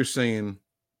say what you're saying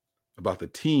about the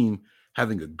team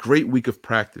having a great week of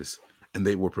practice and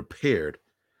they were prepared,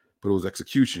 but it was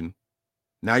execution.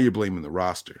 Now you're blaming the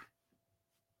roster.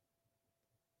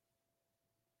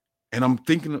 And I'm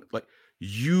thinking, like,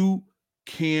 you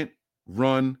can't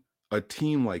run a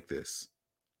team like this.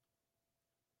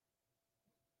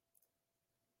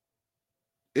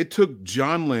 It took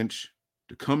John Lynch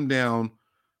to come down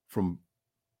from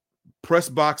Press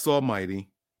Box Almighty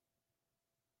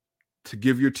to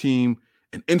give your team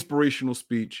an inspirational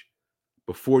speech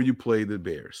before you play the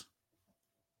Bears.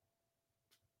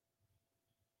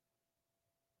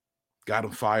 Got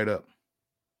them fired up,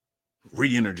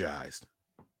 re-energized.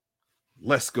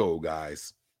 Let's go,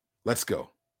 guys. Let's go.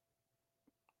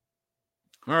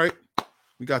 All right.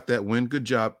 We got that win. Good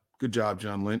job. Good job,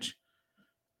 John Lynch.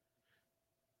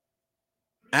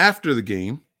 After the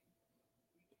game,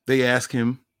 they ask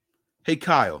him, hey,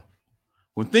 Kyle,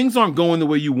 when things aren't going the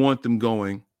way you want them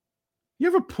going, you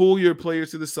ever pull your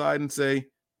players to the side and say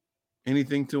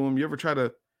anything to them? You ever try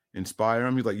to inspire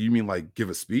them? He's like, you mean like give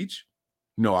a speech?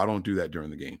 No, I don't do that during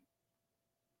the game.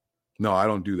 No, I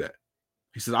don't do that.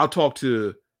 He said, I'll talk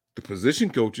to the position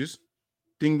coaches.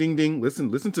 Ding, ding, ding.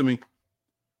 Listen to me.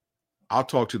 I'll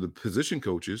talk to the position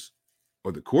coaches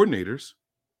or the coordinators,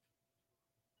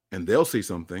 and they'll say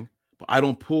something, but I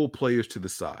don't pull players to the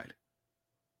side.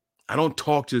 I don't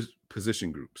talk to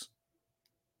position groups.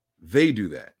 They do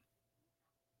that.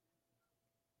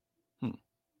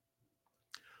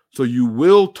 So you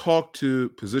will talk to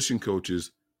position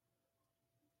coaches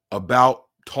about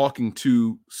talking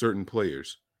to certain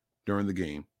players during the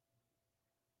game.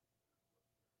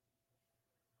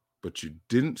 But you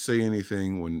didn't say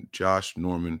anything when Josh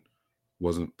Norman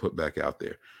wasn't put back out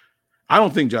there. I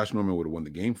don't think Josh Norman would have won the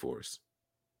game for us.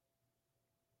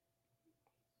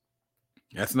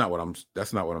 That's not what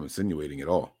I'm insinuating at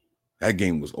all. That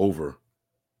game was over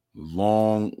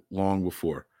long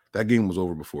before. That game was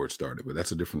over before it started, but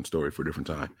that's a different story for a different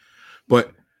time.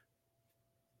 But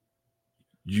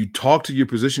you talk to your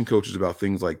position coaches about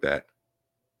things like that.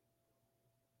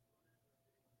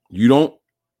 You don't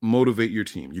motivate your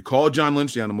team. You call John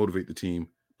Lynch down to motivate the team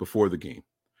before the game.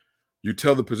 You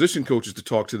tell the position coaches to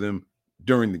talk to them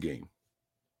during the game.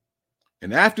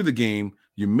 And after the game,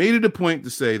 you made it a point to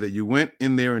say that you went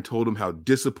in there and told them how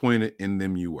disappointed in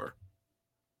them you were.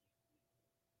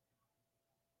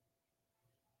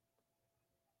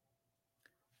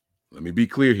 Let me be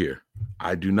clear here.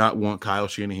 I do not want Kyle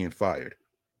Shanahan fired.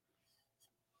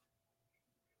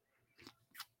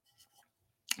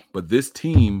 But this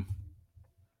team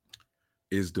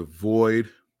is devoid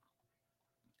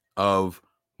of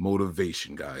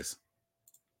motivation, guys.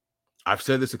 I've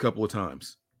said this a couple of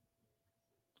times.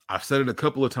 I've said it a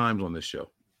couple of times on this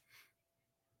show.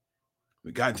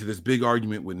 We got into this big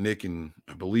argument with Nick and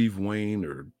I believe Wayne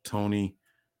or Tony,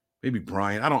 maybe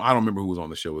Brian. I don't remember who was on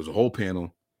the show. It was a whole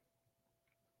panel.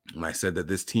 And I said that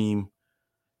this team,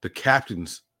 the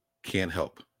captains can't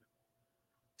help.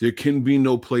 There can be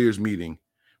no players meeting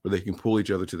where they can pull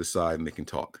each other to the side and they can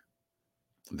talk.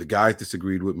 The guys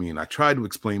disagreed with me, and I tried to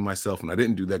explain myself, and I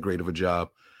didn't do that great of a job.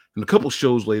 And a couple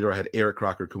shows later, I had Eric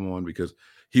Crocker come on because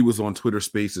he was on Twitter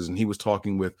Spaces, and he was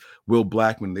talking with Will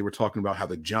Blackman. They were talking about how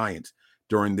the Giants,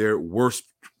 during their worst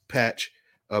patch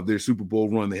of their Super Bowl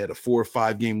run. They had a 4 or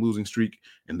 5 game losing streak,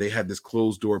 and they had this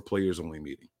closed door players only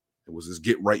meeting. It was this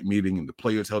get right meeting, and the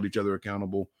players held each other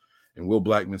accountable. And Will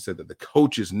Blackman said that the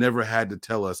coaches never had to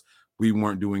tell us we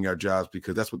weren't doing our jobs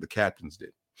because that's what the captains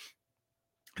did.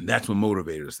 And that's what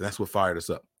motivated us. That's what fired us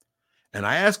up. And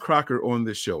I asked Crocker on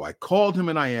this show, I called him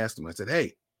and I asked him, I said,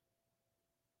 hey,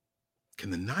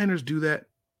 can the Niners do that?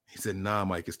 He said, nah,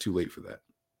 Mike, it's too late for that.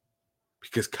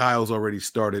 Because Kyle's already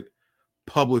started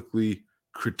publicly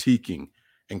critiquing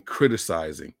and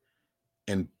criticizing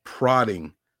and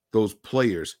prodding those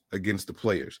players against the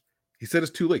players. He said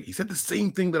it's too late. He said the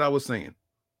same thing that I was saying.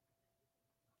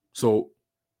 So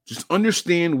just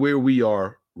understand where we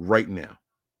are right now.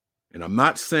 And I'm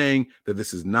not saying that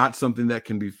this is not something that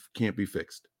can't be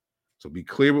fixed. So be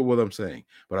clear with what I'm saying.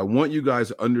 But I want you guys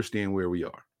to understand where we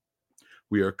are.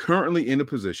 We are currently in a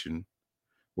position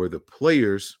where the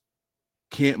players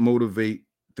can't motivate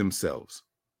themselves.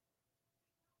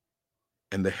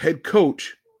 And the head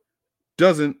coach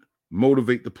doesn't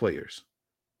motivate the players.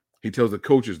 He tells the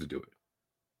coaches to do it.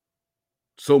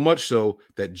 So much so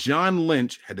that John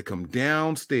Lynch had to come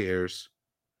downstairs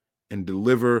and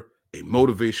deliver a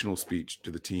motivational speech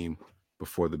to the team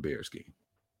before the Bears game.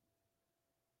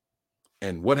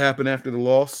 And what happened after the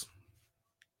loss?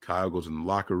 Kyle goes in the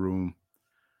locker room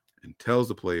and tells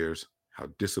the players how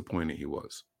disappointed he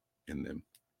was in them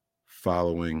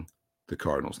following the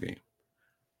Cardinals game.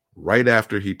 Right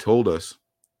after he told us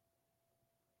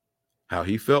how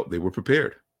he felt they were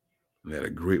prepared and they had a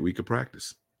great week of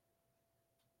practice.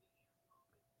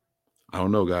 I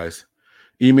don't know, guys.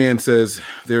 E-Man says,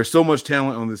 there's so much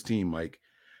talent on this team, Mike.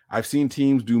 I've seen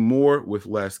teams do more with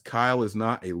less. Kyle is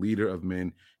not a leader of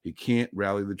men. He can't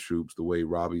rally the troops the way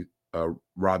Robbie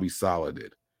Saleh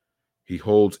did. He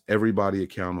holds everybody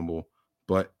accountable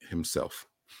but himself.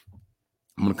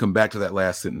 I'm going to come back to that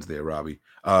last sentence there, Robbie,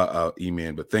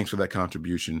 E-Man, but thanks for that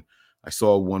contribution. I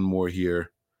saw one more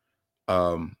here.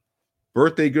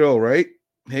 Birthday girl, right?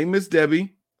 Hey, Miss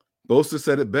Debbie. Bosa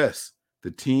said it best.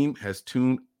 The team has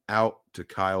tuned out to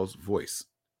Kyle's voice.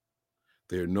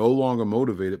 They are no longer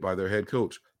motivated by their head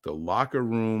coach. The locker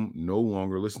room no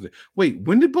longer listens to. Wait,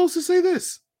 when did Bosa say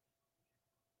this?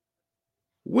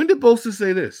 When did Bosa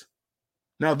say this?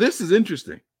 Now, this is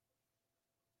interesting.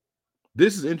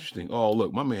 This is interesting. Oh,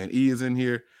 look, my man E is in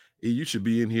here. E, you should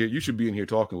be in here. You should be in here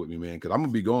talking with me, man, because I'm going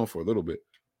to be gone for a little bit.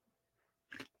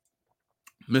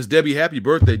 Miss Debbie, happy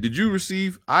birthday. Did you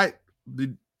receive? I'm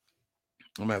going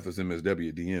to have to send Miss Debbie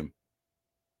a DM.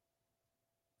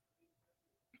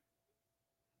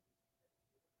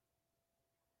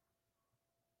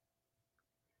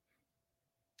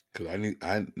 Because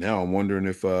now I'm wondering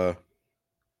if, now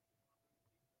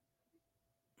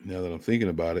that I'm thinking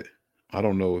about it, I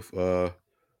don't know if, let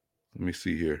me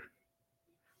see here.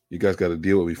 You guys got to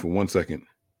deal with me for 1 second.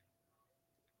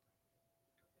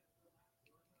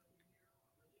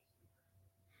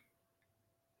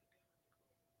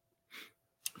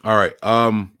 All right.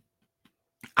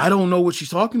 I don't know what she's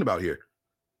talking about here.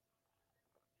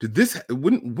 Did this,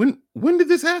 when did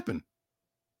this happen?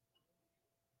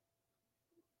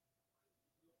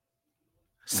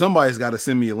 Somebody's got to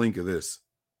send me a link of this.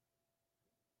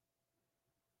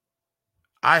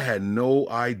 I had no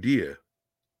idea.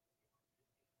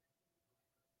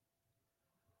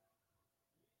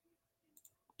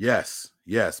 Yes,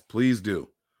 please do.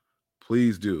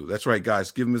 Please do. That's right,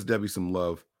 guys. Give Miss Debbie some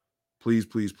love. Please,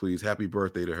 please, please. Happy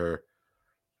birthday to her.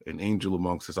 An angel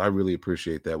amongst us. I really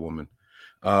appreciate that woman.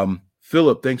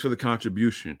 Philip, thanks for the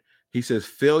contribution. He says,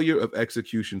 failure of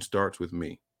execution starts with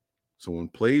me. So when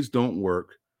plays don't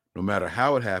work, no matter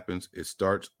how it happens, it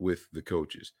starts with the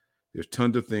coaches. There's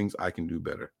tons of things I can do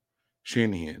better.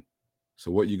 Shanahan. So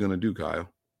what you going to do, Kyle?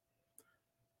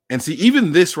 And see,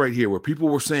 even this right here where people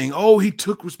were saying, oh, he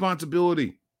took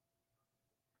responsibility.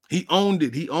 He owned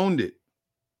it. He owned it.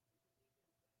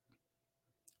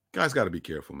 Guys got to be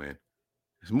careful, man.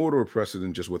 It's more to a pressure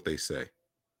than just what they say.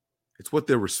 It's what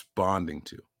they're responding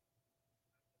to.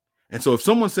 And so if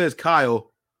someone says,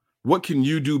 Kyle, what can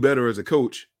you do better as a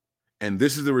coach? And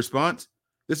this is the response.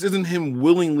 This isn't him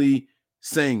willingly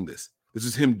saying this. This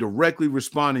is him directly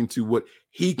responding to what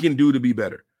he can do to be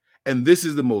better. And this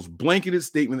is the most blanketed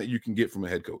statement that you can get from a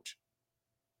head coach.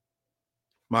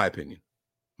 My opinion.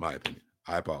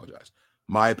 I apologize.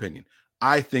 My opinion.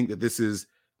 I think that this is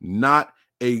not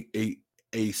a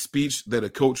speech that a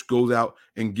coach goes out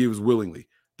and gives willingly.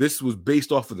 This was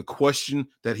based off of the question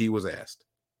that he was asked.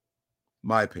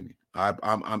 My opinion.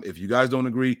 I'm if you guys don't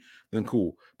agree, then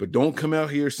cool. But don't come out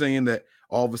here saying that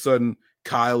all of a sudden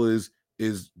Kyle is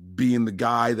being the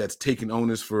guy that's taking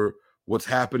onus for what's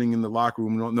happening in the locker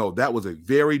room. No, that was a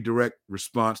very direct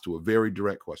response to a very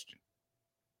direct question.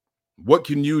 What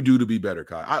can you do to be better,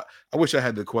 Kyle? I wish I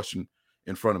had the question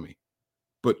in front of me,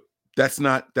 but that's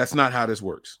not how this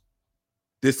works.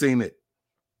 This ain't it.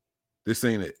 This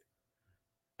ain't it.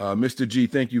 Mr. G,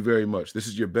 thank you very much. This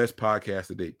is your best podcast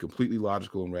to date. Completely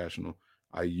logical and rational.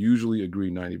 I usually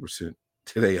agree 90%.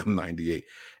 Today I'm 98.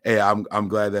 Hey, I'm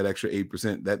glad that extra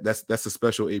 8%. That's a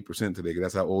special 8% today, because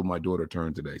that's how old my daughter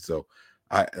turned today. So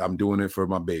I'm doing it for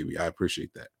my baby. I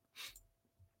appreciate that.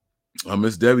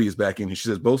 Miss Debbie is back in here. She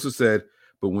says, Bosa said,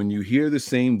 but when you hear the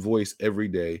same voice every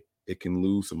day, it can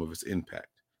lose some of its impact.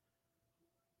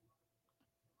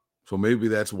 So maybe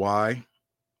that's why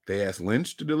they asked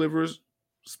Lynch to deliver his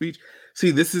speech.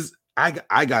 See, this is I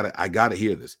gotta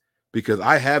hear this, because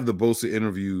I have the Bosa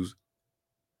interviews,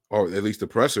 or at least the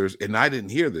pressers, and I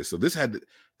didn't hear this. So this had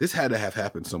to have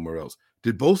happened somewhere else.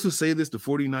 Did Bosa say this to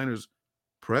 49ers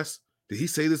press? Did he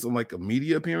say this on like a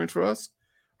media appearance for us?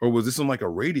 Or was this on like a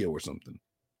radio or something?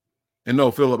 And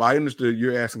no, Philip, I understood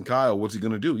you're asking Kyle, what's he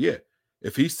going to do? Yeah.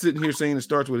 If he's sitting here saying it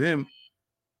starts with him,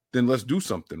 then let's do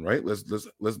something, right?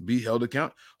 Let's be held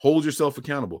accountable. Hold yourself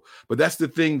accountable. But that's the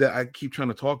thing that I keep trying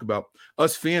to talk about.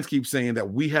 Us fans keep saying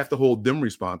that we have to hold them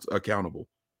accountable.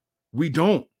 We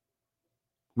don't.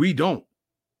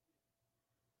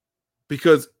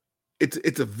 Because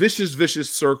it's a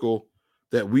vicious circle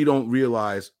that we don't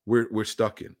realize we're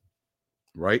stuck in,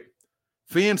 right?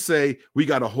 Fans say we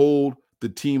got to hold the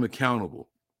team accountable.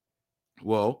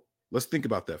 Well, let's think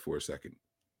about that for a second.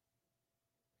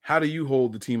 How do you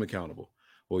hold the team accountable?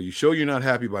 Well, you show you're not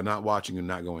happy by not watching and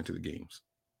not going to the games.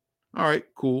 All right,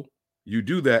 cool. You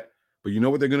do that, but you know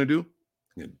what they're going to do?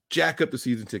 They're going to jack up the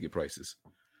season ticket prices,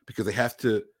 because they have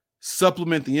to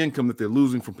supplement the income that they're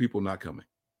losing from people not coming.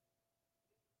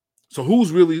 So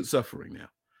who's really suffering now?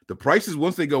 The prices,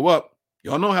 once they go up,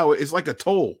 y'all know how it's like a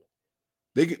toll.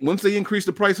 Once they increase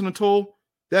the price on the toll,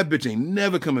 that bitch ain't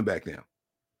never coming back down.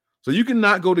 So you can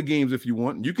not go to games if you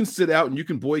want. You can sit out and you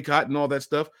can boycott and all that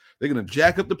stuff. They're going to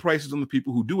jack up the prices on the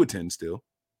people who do attend still.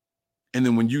 And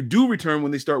then when you do return,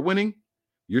 when they start winning,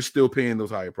 you're still paying those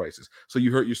higher prices. So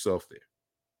you hurt yourself there,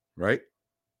 right?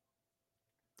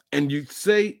 And you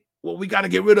say, well, we got to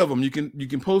get rid of them. You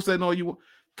can post that and all you want.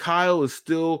 Kyle is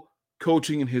still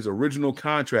coaching in his original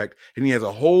contract, and he has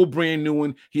a whole brand new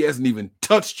one he hasn't even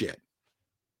touched yet.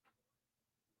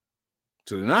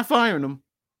 So they're not firing him.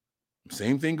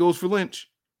 Same thing goes for Lynch.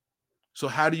 So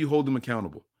how do you hold them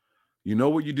accountable? You know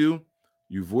what you do?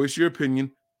 You voice your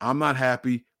opinion. I'm not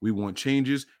happy. We want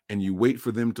changes. And you wait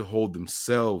for them to hold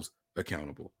themselves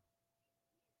accountable.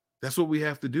 That's what we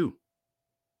have to do.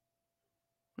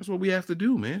 That's what we have to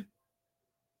do, man.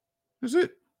 That's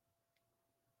it.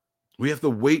 We have to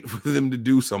wait for them to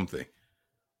do something.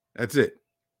 That's it.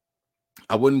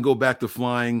 I wouldn't go back to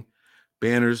flying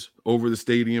banners over the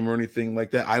stadium or anything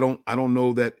like that. I don't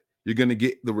know that you're going to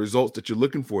get the results that you're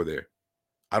looking for there.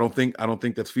 I don't think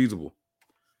that's feasible,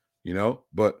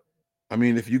 but I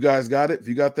mean, if you guys got it, if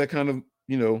you got that kind of,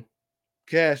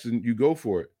 cash, then you go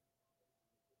for it.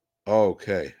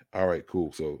 Okay. All right,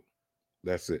 cool. So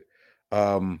that's it.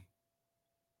 All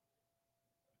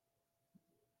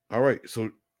right.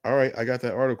 So, all right. I got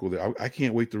that article there. I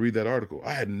can't wait to read that article.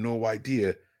 I had no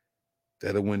idea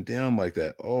that it went down like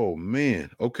that. Oh man.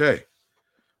 Okay.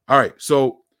 All right.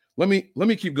 So let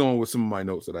me keep going with some of my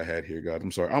notes that I had here, guys.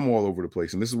 I'm sorry. I'm all over the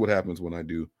place. And this is what happens when I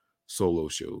do solo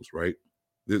shows, right?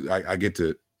 I get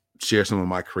to share some of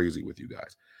my crazy with you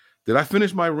guys. Did I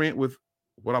finish my rant with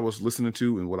what I was listening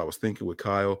to and what I was thinking with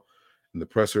Kyle and the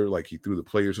presser? Like, he threw the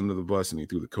players under the bus and he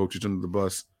threw the coaches under the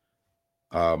bus.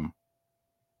 But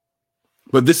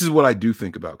this is what I do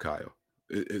think about Kyle.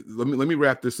 Let me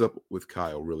wrap this up with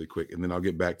Kyle really quick, and then I'll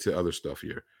get back to other stuff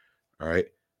here. All right.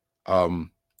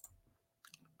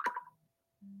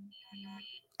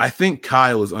 I think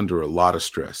Kyle is under a lot of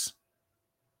stress.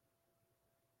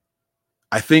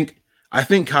 I think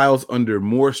Kyle's under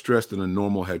more stress than a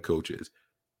normal head coach is.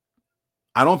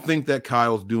 I don't think that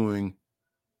Kyle's doing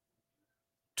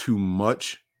too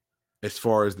much as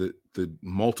far as the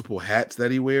multiple hats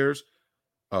that he wears,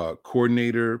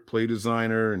 coordinator, play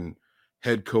designer, and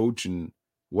head coach, and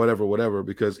whatever,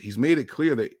 because he's made it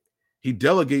clear that he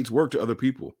delegates work to other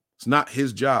people. It's not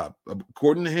his job,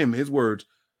 according to him, his words,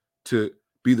 to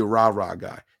be the rah-rah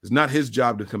guy. It's not his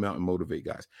job to come out and motivate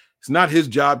guys. It's not his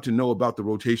job to know about the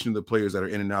rotation of the players that are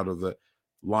in and out of the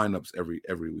lineups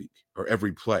every week or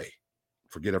every play.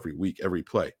 Forget every week, every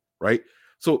play, right?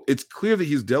 So it's clear that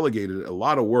he's delegated a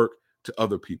lot of work to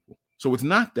other people. So it's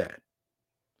not that.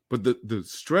 But the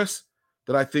stress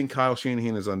that I think Kyle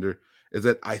Shanahan is under is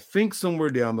that I think somewhere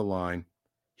down the line,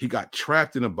 He got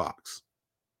trapped in a box.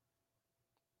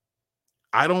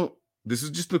 This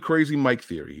is just the crazy Mike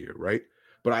theory here, right?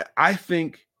 But I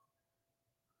think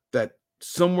that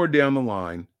somewhere down the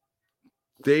line,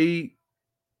 they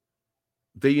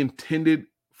intended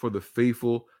for the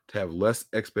faithful to have less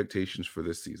expectations for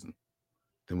this season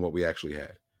than what we actually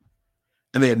had.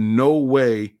 And they had no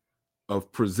way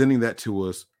of presenting that to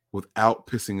us without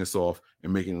pissing us off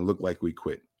and making it look like we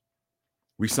quit.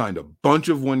 We signed a bunch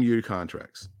of one-year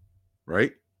contracts,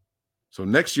 right? So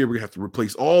next year, we're going to have to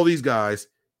replace all these guys,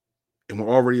 and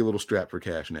we're already a little strapped for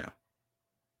cash now.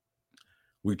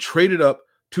 We traded up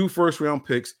 2 first-round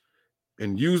picks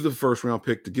and used the first-round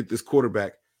pick to get this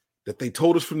quarterback that they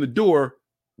told us from the door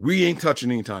we ain't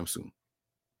touching anytime soon.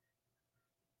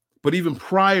 But even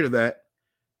prior to that,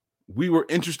 we were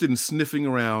interested in sniffing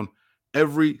around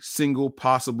every single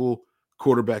possible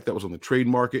quarterback that was on the trade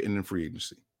market and in free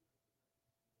agency.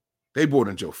 They brought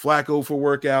in Joe Flacco for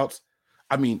workouts.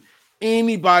 I mean,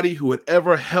 anybody who had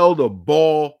ever held a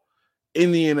ball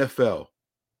in the NFL,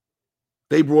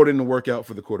 they brought in to work out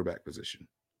for the quarterback position.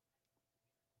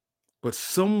 But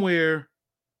somewhere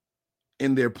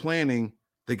in their planning,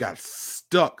 they got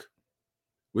stuck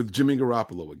with Jimmy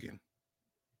Garoppolo again.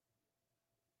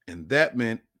 And that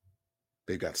meant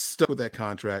they got stuck with that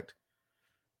contract.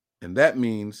 And that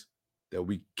means that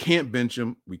we can't bench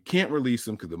him. We can't release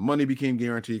him because the money became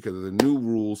guaranteed because of the new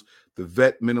rules, the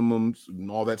vet minimums and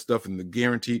all that stuff and the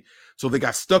guarantee. So they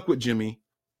got stuck with Jimmy.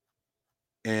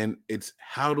 And it's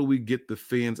how do we get the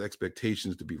fans'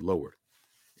 expectations to be lowered?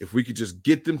 If we could just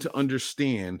get them to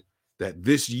understand that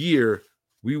this year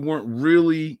we weren't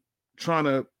really trying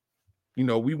to, we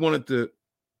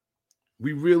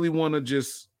really want to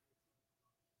just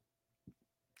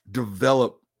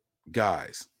develop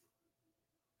guys,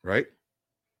 right?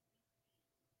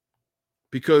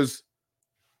 Because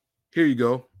here you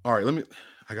go. All right,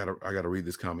 I gotta read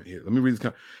this comment here. Let me read this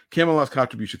comment. Camelot's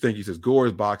contribution. Thank you. He says, Gore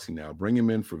is boxing now. Bring him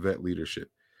in for vet leadership.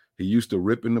 He used to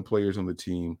rip in the players on the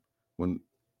team when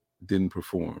didn't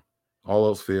perform. All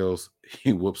else fails,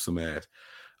 he whoops some ass.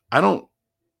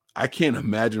 I can't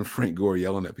imagine Frank Gore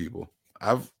yelling at people.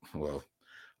 I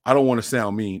don't want to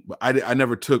sound mean, but I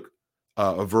never took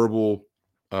a verbal.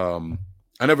 I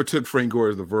never took Frank Gore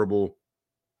as the verbal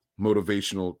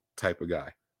motivational type of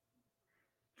guy.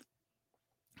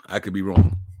 I could be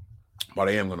wrong, but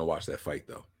I am going to watch that fight,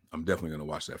 though. I'm definitely going to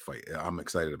watch that fight. I'm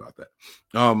excited about that.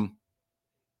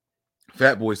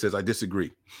 Fat Boy says, I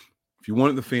disagree. If you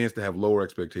wanted the fans to have lower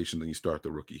expectations, then you start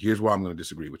the rookie. Here's why I'm going to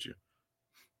disagree with you.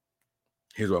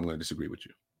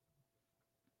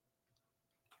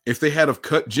 If they had have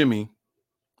cut Jimmy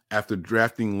after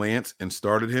drafting Lance and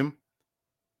started him,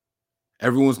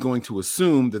 everyone's going to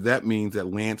assume that means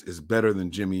that Lance is better than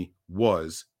Jimmy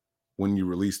was when you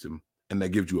released him, and that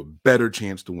gives you a better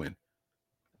chance to win.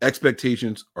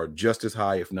 Expectations are just as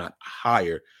high, if not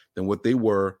higher, than what they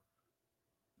were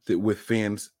with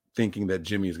fans thinking that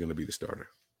Jimmy is going to be the starter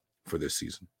for this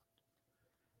season.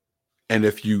 And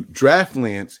if you draft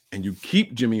Lance and you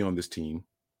keep Jimmy on this team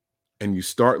and you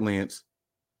start Lance,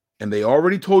 and they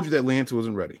already told you that Lance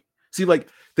wasn't ready. See, like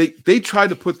they tried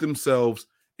to put themselves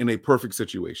in a perfect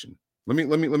situation. Let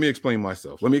me explain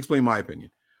myself. Let me explain my opinion.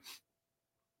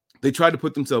 They tried to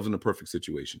put themselves in a perfect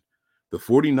situation. The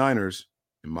 49ers,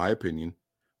 in my opinion,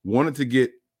 wanted to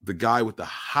get the guy with the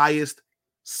highest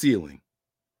ceiling.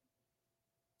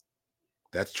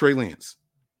 That's Trey Lance.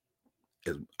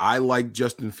 I like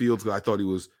Justin Fields because I thought he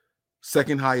was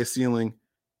second highest ceiling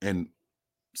and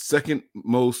second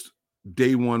most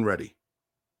day one ready.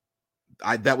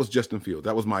 That was Justin Fields.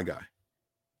 That was my guy.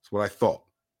 That's what I thought.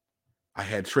 I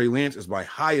had Trey Lance as my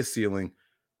highest ceiling,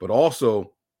 but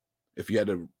also if you had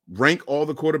to rank all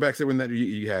the quarterbacks that were in that,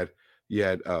 you had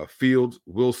Fields,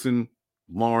 Wilson,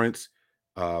 Lawrence,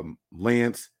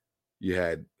 Lance, you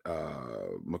had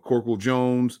McCorkle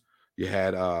Jones, you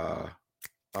had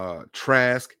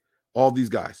Trask, all these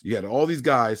guys. You had all these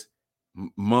guys,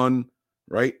 Munn,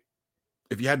 right?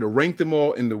 If you had to rank them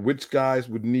all into which guys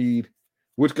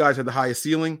had the highest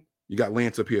ceiling, you got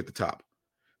Lance up here at the top.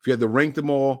 If you had to rank them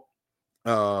all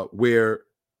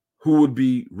who would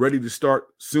be ready to start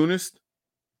soonest,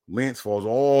 Lance falls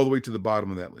all the way to the bottom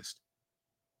of that list.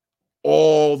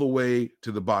 All the way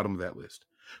to the bottom of that list.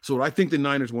 So what I think the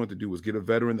Niners wanted to do was get a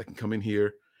veteran that can come in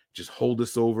here, just hold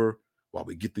us over while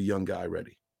we get the young guy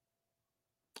ready.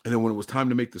 And then when it was time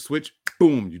to make the switch,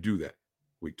 boom, you do that.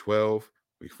 Week 12,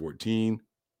 week 14,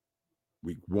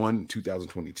 week 1,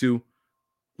 2022.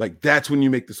 Like, that's when you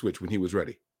make the switch, when he was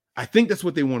ready. I think that's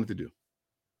what they wanted to do.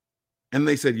 And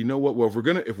they said, you know what? Well,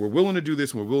 if we're willing to do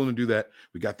this and we're willing to do that,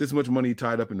 we got this much money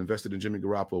tied up and invested in Jimmy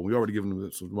Garoppolo. We already given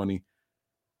him some money.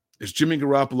 Is Jimmy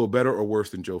Garoppolo better or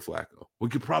worse than Joe Flacco? We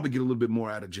could probably get a little bit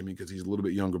more out of Jimmy because he's a little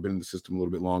bit younger, been in the system a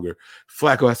little bit longer.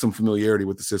 Flacco has some familiarity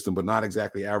with the system, but not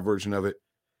exactly our version of it.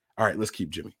 All right, let's keep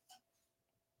Jimmy.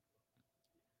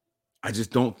 I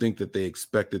just don't think that they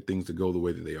expected things to go the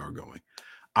way that they are going.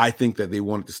 I think that they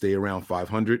wanted to stay around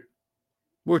 500.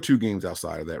 We're 2 games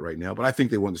outside of that right now, but I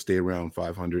think they want to stay around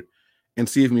 500 and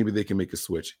see if maybe they can make a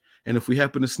switch. And if we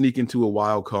happen to sneak into a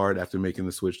wild card after making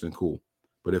the switch, then cool.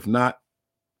 But if not,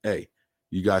 hey,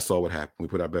 you guys saw what happened. We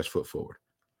put our best foot forward.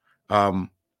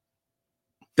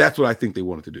 That's what I think they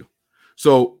wanted to do.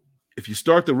 So if you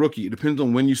start the rookie, it depends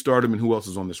on when you start him and who else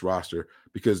is on this roster,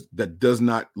 because that does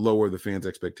not lower the fans'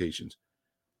 expectations.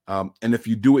 And if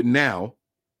you do it now,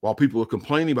 while people are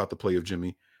complaining about the play of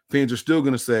Jimmy, fans are still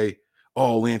going to say,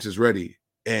 "Oh, Lance is ready."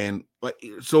 And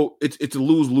so it's a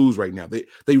lose-lose right now.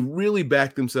 They really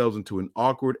back themselves into an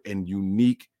awkward and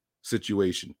unique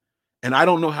situation. And I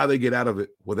don't know how they get out of it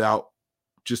without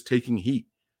just taking heat.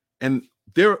 And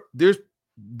there's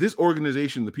this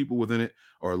organization, the people within it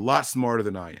are a lot smarter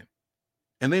than I am.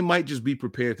 And they might just be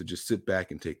prepared to just sit back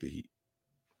and take the heat.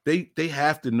 They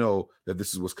have to know that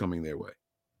this is what's coming their way.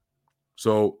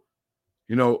 So,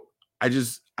 I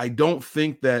don't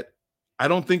think that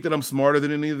I'm smarter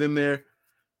than any of them there.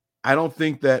 I don't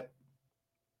think that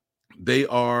they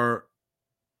are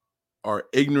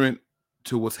ignorant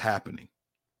to what's happening.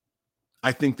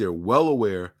 I think they're well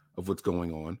aware of what's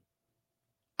going on.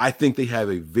 I think they have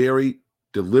a very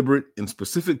deliberate and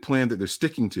specific plan that they're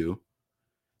sticking to.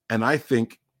 And I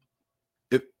think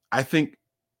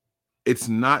it's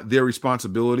not their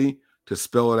responsibility to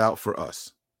spell it out for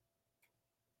us.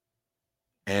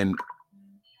 And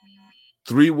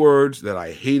 3 words that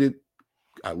I hated.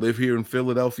 I live here in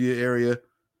Philadelphia area,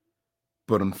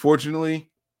 but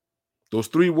unfortunately, those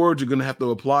 3 words are going to have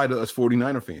to apply to us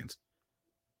 49er fans.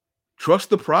 Trust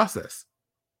the process.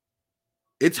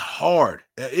 It's hard.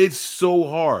 It's so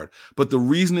hard. But the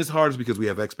reason it's hard is because we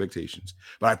have expectations.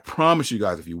 But I promise you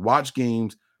guys, if you watch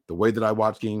games the way that I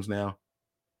watch games now,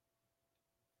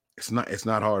 it's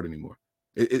not hard anymore.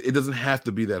 It doesn't have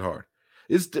to be that hard.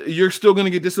 You're still going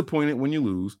to get disappointed when you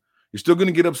lose. You're still going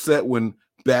to get upset when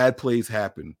bad plays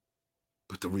happen,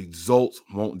 but the results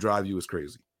won't drive you as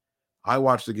crazy. I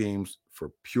watch the games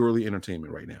for purely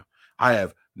entertainment right now. I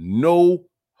have no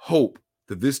hope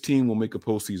that this team will make a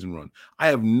postseason run. I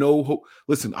have no hope.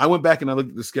 Listen, I went back and I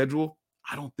looked at the schedule.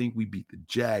 I don't think we beat the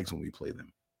Jags when we play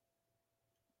them.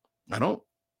 I don't.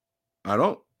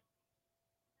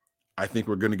 I think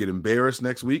we're going to get embarrassed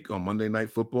next week on Monday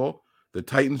Night Football. The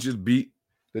Titans just beat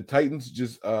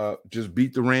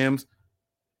the Rams.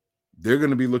 They're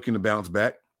going to be looking to bounce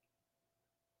back.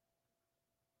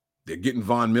 They're getting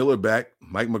Von Miller back.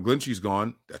 Mike McGlinchey's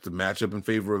gone. That's a matchup in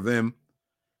favor of them.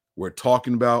 We're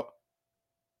talking about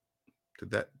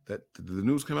did the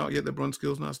news come out yet that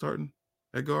Brunskill's not starting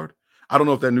at guard? I don't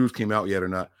know if that news came out yet or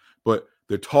not, but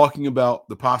they're talking about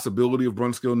the possibility of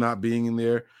Brunskill not being in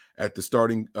there at the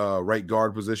starting right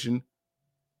guard position.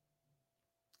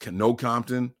 No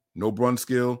Compton, no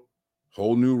Brunskill,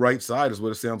 whole new right side is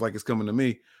what it sounds like it's coming to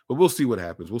me. But we'll see what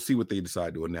happens. We'll see what they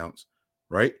decide to announce,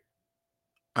 right?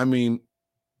 I mean,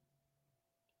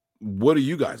 what are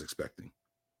you guys expecting?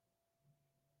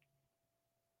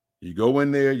 You go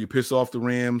in there, you piss off the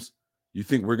Rams. You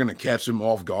think we're going to catch them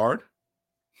off guard?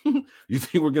 You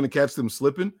think we're going to catch them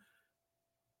slipping?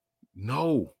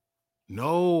 No.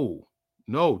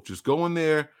 Just go in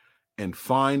there and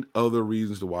find other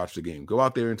reasons to watch the game. Go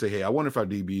out there and say, hey, I wonder if our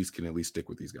DBs can at least stick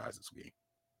with these guys this game.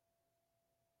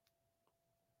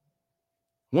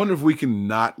 Wonder if we can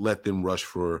not let them rush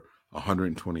for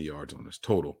 120 yards on us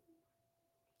total.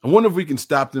 I wonder if we can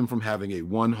stop them from having a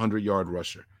 100-yard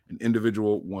rusher, an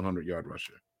individual 100-yard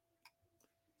rusher.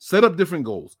 Set up different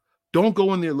goals. Don't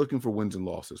go in there looking for wins and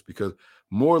losses because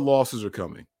more losses are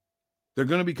coming. They're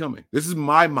going to be coming. This is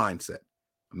my mindset.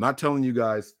 I'm not telling you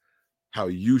guys how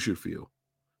you should feel,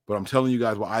 but I'm telling you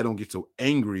guys why I don't get so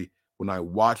angry when I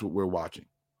watch what we're watching.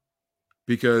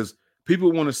 Because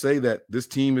people want to say that this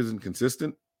team isn't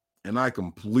consistent, and I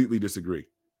completely disagree.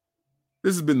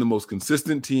 This has been the most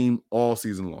consistent team all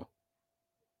season long.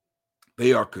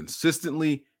 They are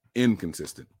consistently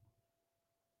inconsistent.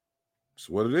 That's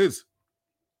what it is.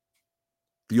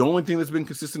 The only thing that's been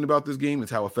consistent about this game is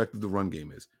how effective the run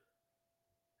game is.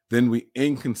 Then we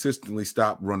inconsistently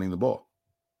stop running the ball.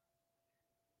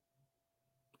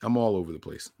 I'm all over the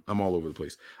place.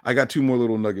 I got 2 more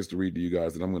little nuggets to read to you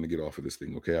guys, and I'm going to get off of this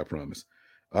thing, okay? I promise.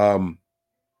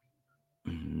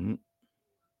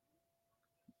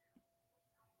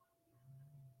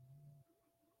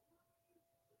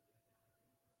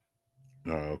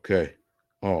 Okay.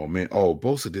 Oh, man. Oh,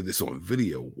 Bosa did this on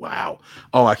video. Wow.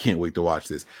 Oh, I can't wait to watch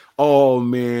this. Oh,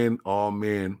 man. Oh,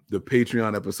 man. The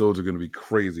Patreon episodes are going to be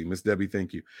crazy. Miss Debbie,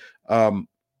 thank you.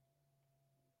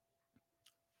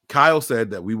 Kyle said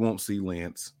that we won't see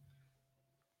Lance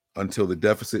until the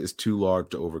deficit is too large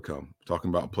to overcome. Talking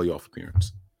about playoff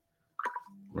appearance.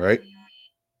 Right?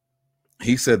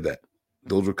 He said that.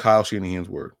 Those were Kyle Shanahan's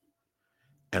words.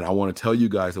 And I want to tell you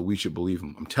guys that we should believe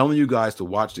him. I'm telling you guys to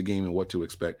watch the game and what to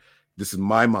expect. This is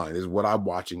my mind. This is what I'm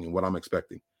watching and what I'm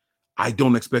expecting. I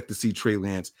don't expect to see Trey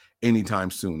Lance anytime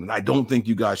soon. And I don't think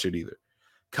you guys should either.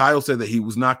 Kyle said that he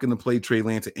was not going to play Trey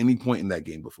Lance at any point in that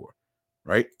game before.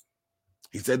 Right?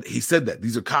 He said that.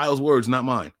 These are Kyle's words, not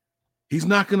mine. He's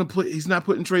not going to play. He's not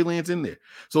putting Trey Lance in there.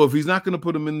 So if he's not going to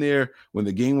put him in there when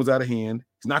the game was out of hand,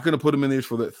 he's not going to put him in there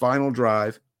for the final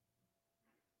drive.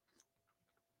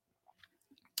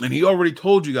 And he already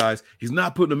told you guys he's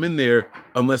not putting him in there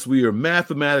unless we are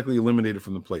mathematically eliminated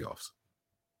from the playoffs.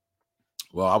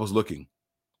 Well, I was looking,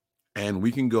 and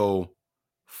we can go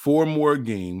 4 more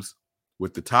games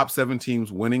with the top 7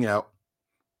 teams winning out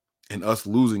and us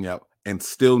losing out and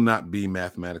still not be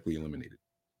mathematically eliminated.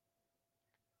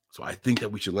 So I think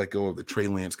that we should let go of the Trey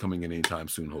Lance coming in anytime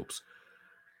soon hopes.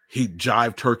 He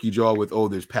jived turkey jaw with, oh,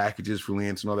 there's packages for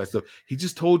Lance and all that stuff. He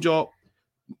just told y'all,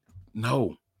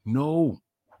 no.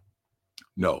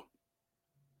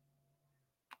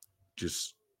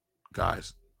 Just,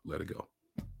 guys, let it go.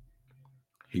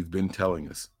 He's been telling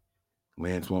us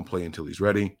Lance won't play until he's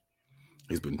ready.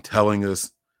 He's been telling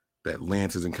us that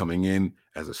Lance isn't coming in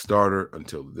as a starter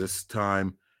until this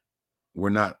time. We're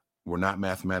not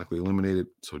mathematically eliminated,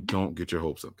 so don't get your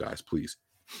hopes up, guys, please.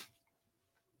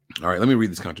 All right, let me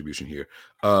read this contribution here.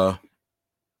 Mal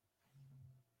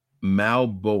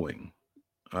Boeing.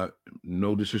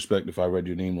 No disrespect if I read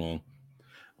your name wrong.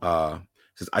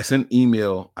 Says I sent an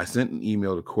email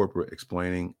to corporate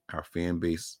explaining our fan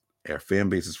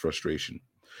base's frustration.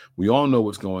 We all know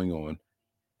what's going on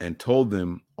and told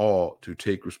them all to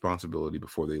take responsibility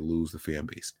before they lose the fan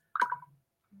base.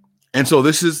 And so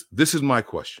this is my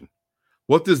question.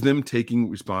 What does them taking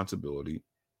responsibility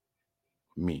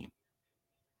mean?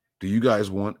 Do you guys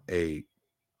want an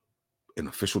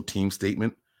official team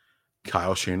statement?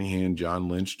 Kyle Shanahan, John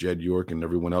Lynch, Jed York, and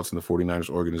everyone else in the 49ers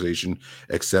organization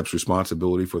accepts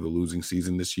responsibility for the losing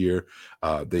season this year.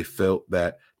 They felt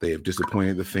that they have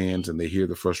disappointed the fans and they hear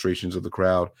the frustrations of the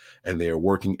crowd and they are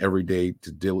working every day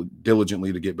to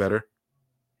diligently to get better.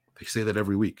 They say that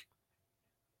every week.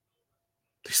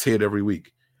 They say it every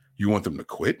week. You want them to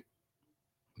quit?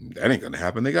 That ain't going to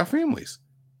happen. They got families.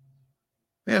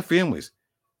 They have families.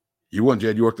 You want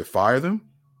Jed York to fire them?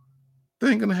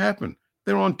 That ain't going to happen.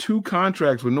 They're on 2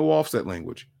 contracts with no offset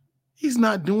language. He's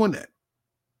not doing that.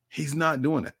 He's not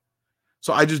doing that.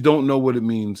 So I just don't know what it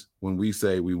means when we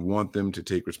say we want them to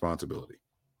take responsibility.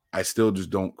 I still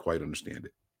just don't quite understand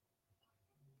it.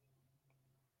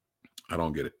 I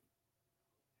don't get it.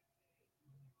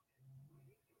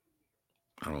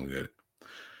 I don't get it.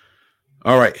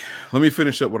 All right. Let me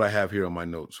finish up what I have here on my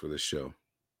notes for this show.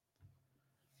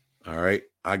 All right.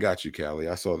 I got you, Callie.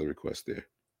 I saw the request there.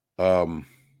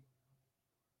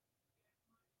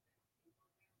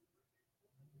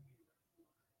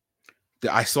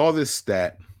 I saw this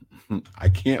stat. I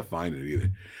can't find it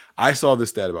either. I saw this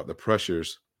stat about the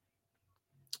pressures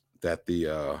that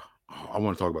I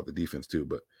want to talk about the defense too,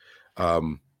 but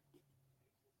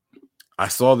I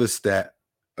saw this stat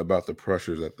about the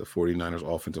pressures that the 49ers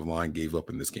offensive line gave up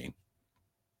in this game.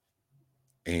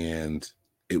 And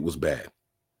it was bad.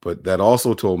 But that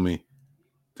also told me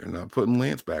they're not putting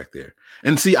Lance back there.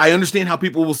 And see, I understand how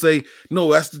people will say,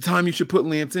 no, that's the time you should put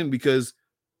Lance in because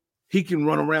he can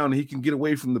run around and he can get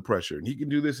away from the pressure and he can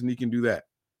do this and he can do that.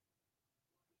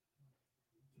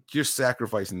 You're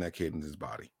sacrificing that kid in his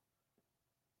body.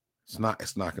 It's not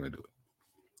going to do it.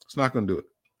 It's not going to do it.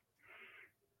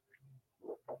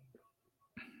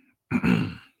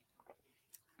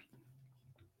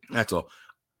 That's all.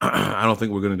 I don't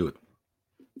think we're going to do it.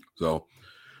 So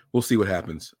we'll see what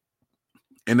happens.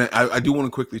 And I do want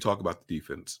to quickly talk about the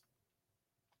defense.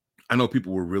 I know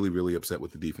people were really, really upset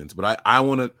with the defense, but I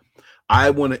want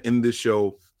to end this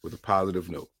show with a positive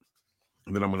note.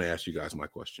 And then I'm going to ask you guys my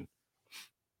question.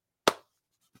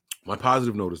 My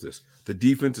positive note is this. The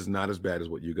defense is not as bad as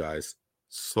what you guys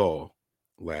saw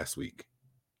last week.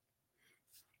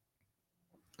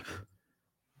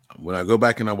 When I go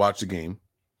back and I watch the game,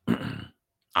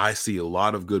 I see a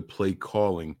lot of good play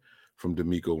calling from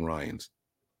DeMeco Ryans.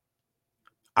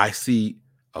 I see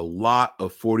a lot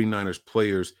of 49ers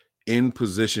players in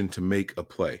position to make a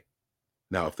play.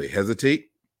 Now, if they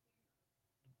hesitate,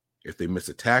 if they miss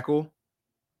a tackle,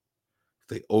 if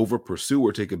they over pursue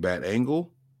or take a bad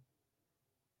angle.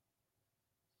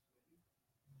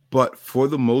 But for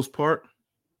the most part,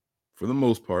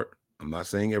 I'm not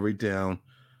saying every down,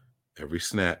 every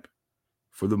snap,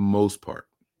 for the most part,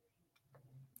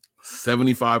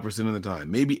 75% of the time,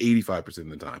 maybe 85% of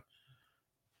the time,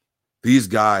 these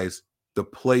guys, the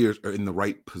players, are in the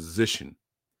right position.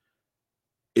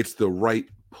 It's the right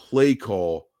play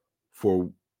call for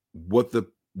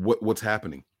what's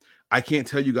happening. I can't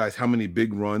tell you guys how many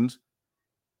big runs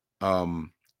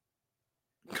Connor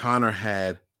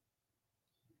had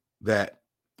that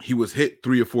he was hit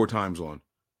 3 or 4 times on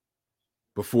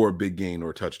before a big gain or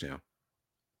a touchdown.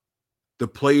 The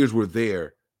players were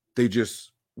there. They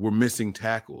just were missing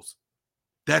tackles.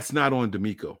 That's not on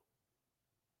DeMeco.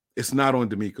 It's not on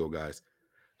DeMeco, guys.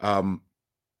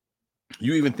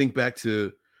 You even think back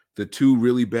to the 2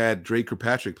 really bad Dre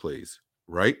Kirkpatrick plays,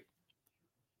 right?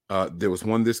 There was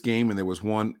one this game, and there was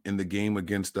one in the game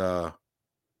against the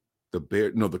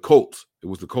Colts. It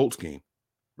was the Colts game,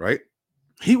 right?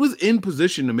 He was in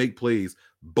position to make plays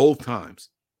both times.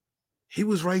 He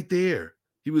was right there.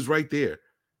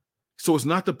 So it's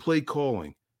not the play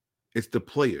calling. It's the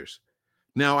players.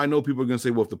 Now, I know people are going to say,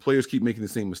 well, if the players keep making the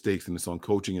same mistakes, then it's on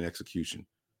coaching and execution.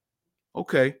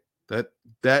 Okay,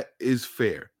 that is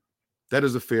fair. That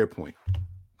is a fair point.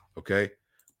 Okay?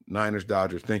 Niners,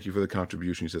 Dodgers, thank you for the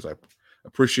contribution. He says, I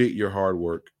appreciate your hard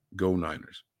work. Go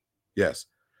Niners. Yes.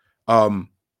 I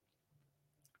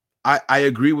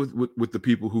agree with the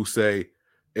people who say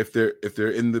if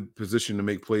they're in the position to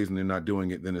make plays and they're not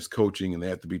doing it, then it's coaching and they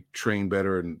have to be trained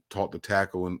better and taught to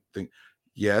tackle and think.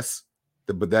 Yes,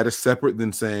 but that is separate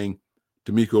than saying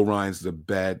DeMeco Ryans is a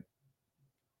bad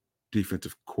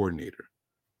defensive coordinator,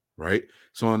 right?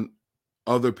 So on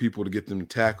other people to get them to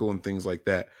tackle and things like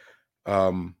that.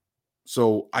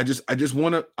 So I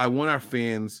want our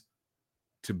fans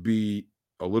to be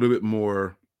a little bit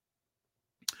more.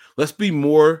 Let's be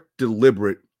more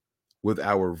deliberate with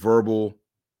our verbal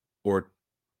or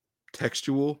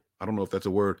textual, I don't know if that's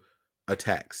a word,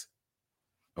 attacks.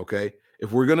 Okay?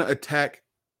 If we're going to attack,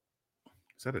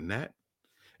 is that a gnat?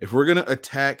 If we're going to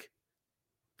attack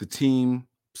the team's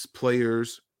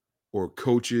players or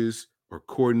coaches or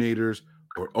coordinators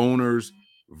or owners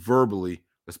verbally,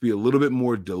 let's be a little bit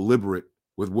more deliberate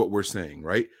with what we're saying,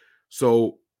 right?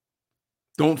 So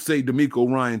don't say,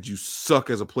 DeMeco Ryans, you suck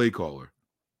as a play caller,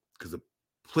 because the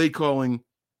play calling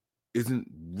isn't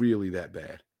really that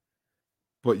bad.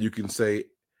 But you can say,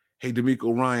 hey,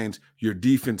 DeMeco Ryans, your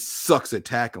defense sucks at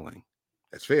tackling.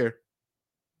 That's fair.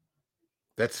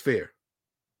 That's fair.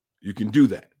 You can do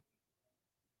that.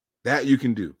 That you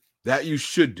can do. That you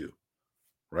should do,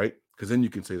 right? Because then you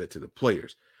can say that to the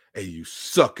players. Hey, you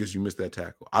suck because you missed that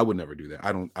tackle. I would never do that.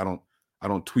 I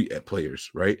don't tweet at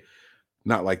players, right?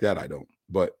 Not like that, I don't.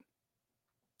 But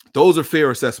those are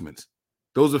fair assessments.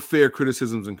 Those are fair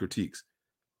criticisms and critiques.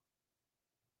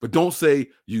 But don't say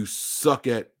you suck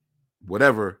at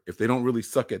whatever if they don't really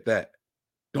suck at that.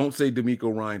 Don't say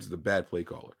DeMeco Ryans is a bad play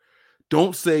caller.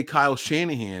 Don't say Kyle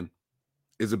Shanahan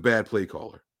is a bad play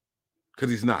caller, because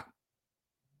he's not.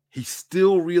 He's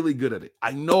still really good at it.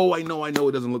 I know it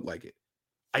doesn't look like it.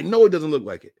 I know it doesn't look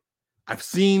like it. I've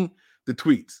seen the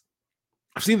tweets.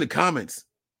 I've seen the comments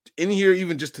in here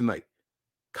even just tonight.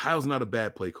 Kyle's not a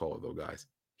bad play caller, though, guys.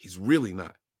 He's really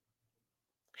not.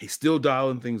 He's still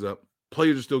dialing things up.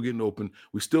 Players are still getting open.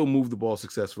 We still move the ball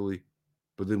successfully,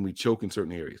 but then we choke in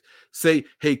certain areas. Say,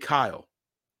 hey, Kyle,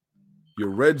 your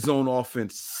red zone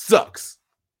offense sucks.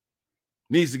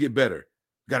 Needs to get better.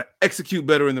 Got to execute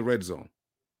better in the red zone.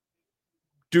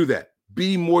 Do that.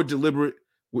 Be more deliberate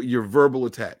with your verbal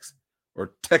attacks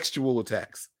or textual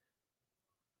attacks.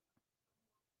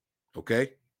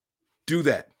 Okay? Do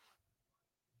that.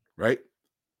 Right?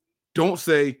 Don't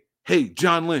say, hey,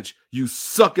 John Lynch, you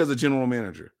suck as a general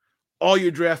manager. All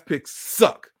your draft picks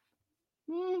suck.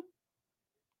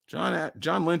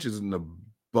 John Lynch is an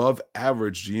above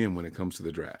average GM when it comes to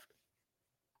the draft.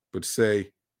 But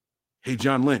say, hey,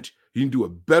 John Lynch, you can do a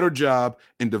better job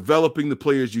in developing the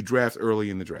players you draft early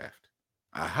in the draft.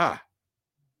 Aha.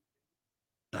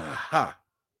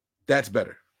 That's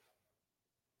better.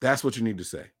 That's what you need to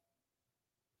say.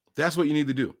 That's what you need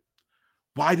to do.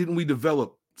 Why didn't we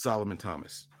develop Solomon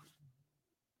Thomas?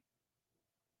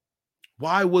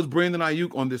 Why was Brandon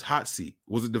Ayuk on this hot seat?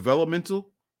 Was it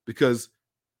developmental? Because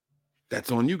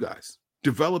that's on you guys.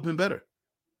 Develop him better.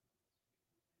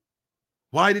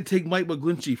 Why did it take Mike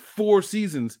McGlinchey 4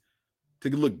 seasons to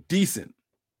look decent?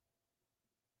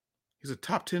 He's a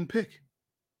top 10 pick.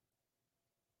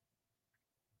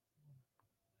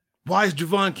 Why is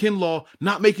Javon Kinlaw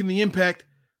not making the impact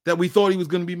that we thought he was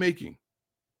going to be making?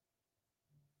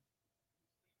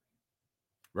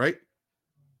 right?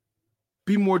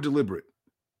 Be more deliberate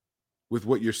with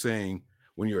what you're saying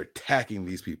when you're attacking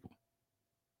these people.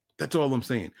 That's all I'm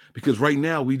saying. Because right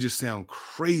now we just sound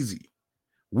crazy.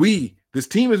 This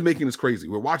team is making us crazy.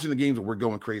 We're watching the games and we're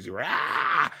going crazy.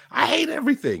 I hate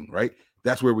everything, right?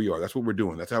 That's where we are. That's what we're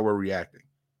doing. That's how we're reacting,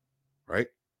 right?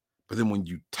 But then when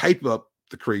you type up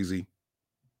the crazy,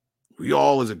 we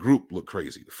all as a group look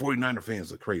crazy. The 49er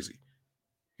fans look crazy.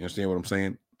 You understand what I'm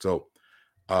saying? So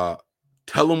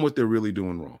tell them what they're really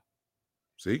doing wrong.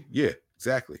 See? Yeah,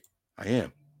 exactly. I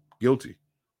am guilty.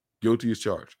 Guilty as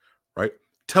charged, right?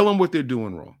 Tell them what they're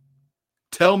doing wrong.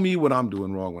 Tell me what I'm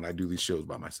doing wrong when I do these shows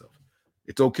by myself.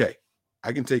 It's okay.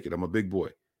 I can take it. I'm a big boy.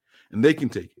 And they can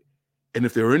take it. And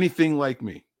if they're anything like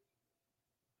me,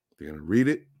 they're going to read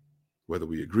it, whether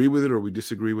we agree with it or we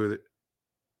disagree with it.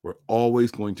 We're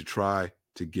always going to try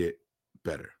to get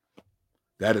better.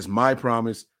 That is my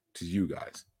promise to you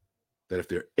guys, that if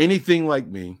they're anything like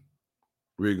me,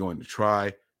 we're going to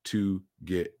try to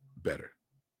get better.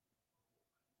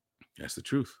 That's the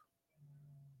truth.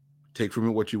 Take from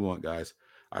it what you want, guys.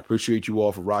 I appreciate you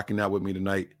all for rocking out with me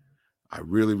tonight. I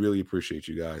really, really appreciate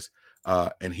you guys.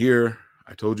 And here,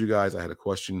 I told you guys I had a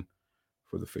question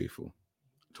for the faithful.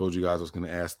 I told you guys I was going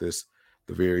to ask this at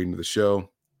the very end of the show.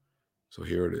 So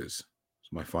here it is.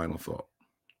 It's my final thought.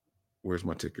 Where's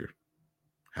my ticker?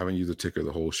 Haven't used the ticker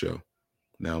the whole show.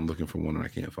 Now I'm looking for one and I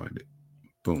can't find it.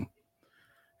 Boom.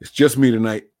 It's just me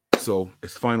tonight. So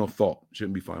it's final thought. It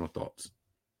shouldn't be final thoughts.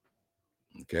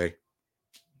 Okay.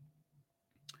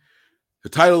 The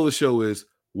title of the show is,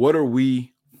 what are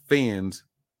we fans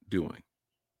doing?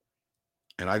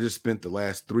 And I just spent the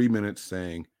last 3 minutes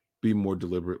saying, be more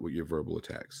deliberate with your verbal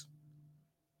attacks.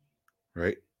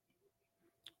 Right?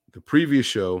 The previous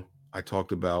show, I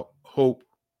talked about hope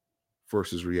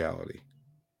versus reality.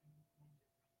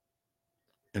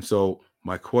 And so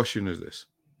my question is this.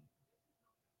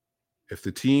 If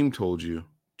the team told you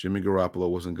Jimmy Garoppolo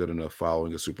wasn't good enough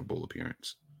following a Super Bowl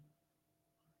appearance,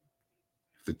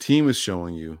 if the team is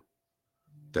showing you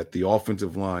that the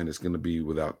offensive line is going to be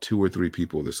without 2 or 3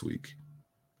 people this week,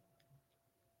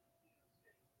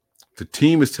 the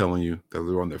team is telling you that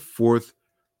they're on their 4th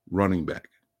running back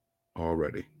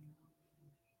already,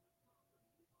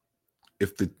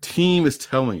 if the team is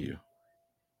telling you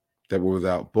that we're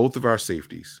without both of our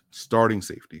safeties, starting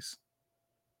safeties,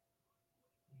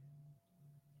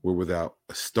 we're without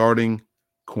a starting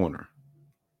corner,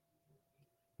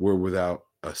 we're without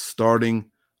a starting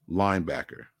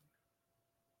linebacker,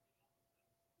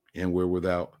 and we're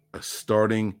without a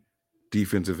starting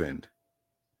defensive end,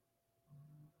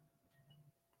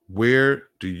 where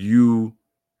do you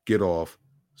get off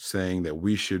saying that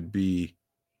we should be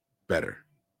better?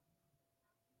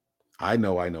 I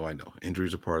know.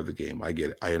 Injuries are part of the game. I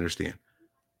get it. I understand.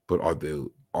 But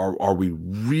are we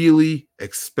really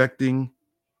expecting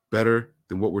better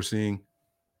than what we're seeing?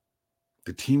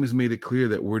 The team has made it clear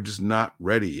that we're just not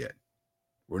ready yet.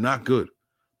 We're not good.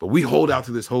 But we hold out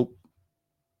to this hope.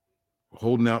 We're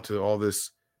holding out to all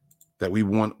this that we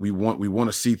want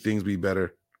to see things be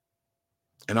better.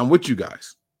 And I'm with you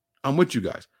guys.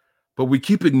 But we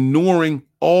keep ignoring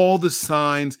all the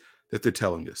signs that they're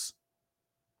telling us.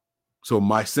 So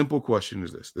my simple question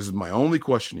is this. This is my only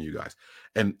question to you guys.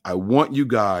 And I want you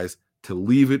guys to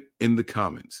leave it in the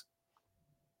comments.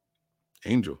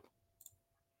 Angel,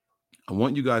 I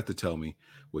want you guys to tell me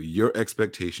what your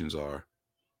expectations are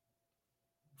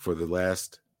for the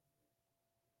last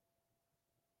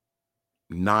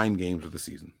 9 games of the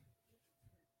season.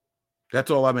 That's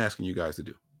all I'm asking you guys to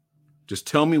do. Just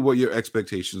tell me what your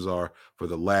expectations are for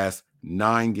the last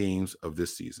 9 games of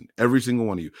this season. Every single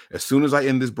one of you. As soon as I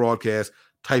end this broadcast,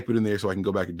 type it in there so I can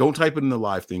go back. Don't type it in the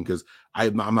live thing because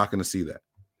I'm not going to see that.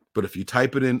 But if you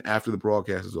type it in after the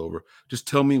broadcast is over, just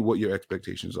tell me what your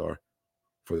expectations are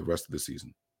for the rest of the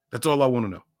season. That's all I want to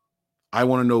know. I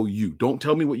want to know you. Don't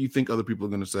tell me what you think other people are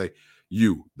going to say.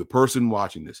 You, the person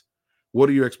watching this. What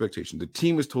are your expectations? The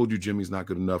team has told you Jimmy's not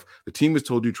good enough. The team has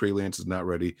told you Trey Lance is not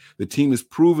ready. The team has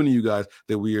proven to you guys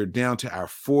that we are down to our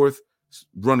 4th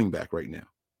running back right now.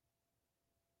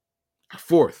 Our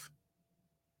 4th.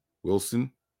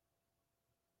 Wilson,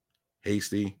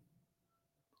 Hasty,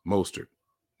 Mostert.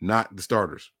 Not the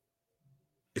starters.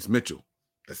 It's Mitchell.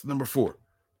 That's number 4.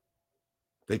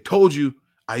 They told you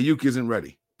Ayuk isn't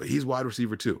ready, but he's wide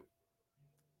receiver too.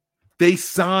 They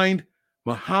signed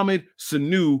Mohamed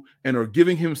Sanu and are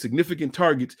giving him significant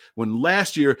targets when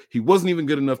last year he wasn't even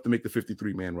good enough to make the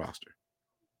 53-man roster.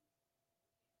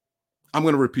 I'm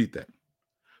going to repeat that.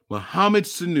 Mohamed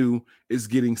Sanu is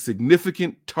getting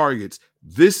significant targets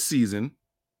this season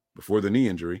before the knee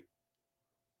injury,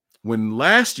 when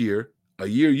last year, a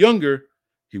year younger,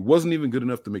 He wasn't even good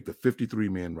enough to make the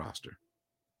 53-man roster.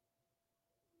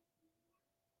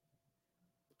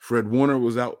 Fred Warner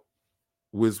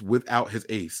was without his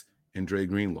ace, and Dre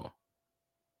Greenlaw.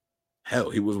 Hell,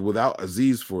 he was without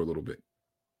Aziz for a little bit.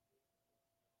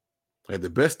 Had the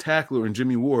best tackler in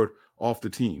Jimmy Ward off the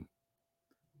team.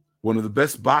 One of the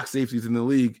best box safeties in the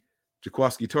league,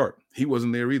 Jaquiski Tartt. He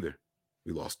wasn't there either.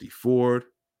 We lost D. Ford.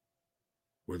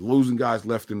 We're losing guys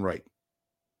left and right.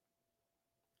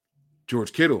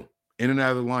 George Kittle, in and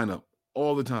out of the lineup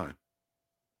all the time.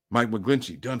 Mike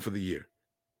McGlinchey, done for the year.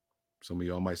 Some of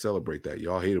y'all might celebrate that.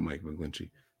 Y'all hated Mike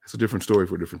McGlinchey. That's a different story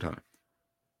for a different time.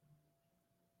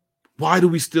 Why do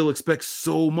we still expect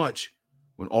so much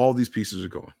when all these pieces are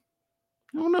going?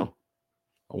 I don't know.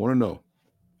 I want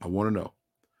to know.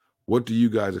 What do you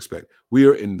guys expect? We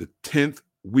are in the 10th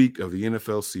week of the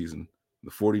NFL season.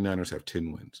 The 49ers have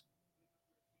 10 wins.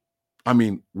 I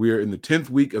mean, we are in the 10th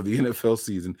week of the NFL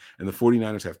season, and the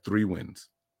 49ers have 3 wins.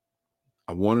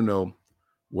 I want to know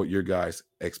what your guys'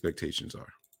 expectations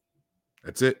are.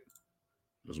 That's it.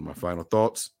 Those are my final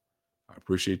thoughts. I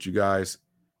appreciate you guys.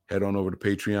 Head on over to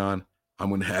Patreon. I'm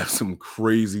going to have some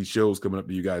crazy shows coming up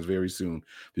to you guys very soon.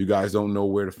 If you guys don't know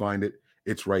where to find it,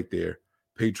 it's right there.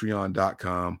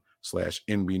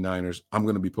 Patreon.com/NB Niners. I'm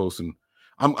going to be posting.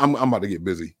 I'm about to get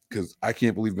busy because I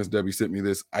can't believe Miss Debbie sent me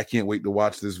this. I can't wait to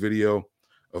watch this video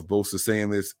of Bosa saying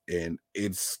this, and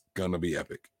it's going to be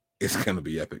epic. It's going to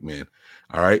be epic, man.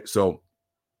 All right. So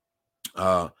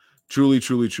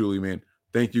truly, man.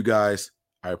 Thank you guys.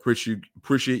 I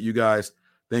appreciate you guys.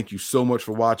 Thank you so much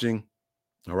for watching.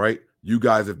 All right. You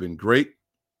guys have been great.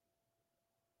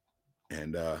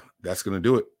 And that's going to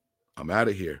do it. I'm out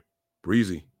of here.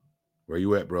 Breezy, where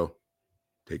you at, bro?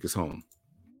 Take us home.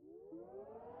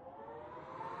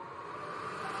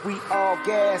 We all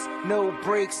gas, no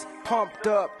brakes, pumped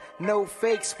up, no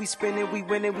fakes. We spinning, we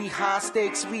winning, we high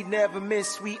stakes. We never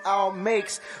miss, we all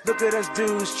makes. Look at us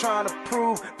dudes trying to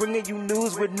prove, bringing you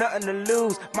news with nothing to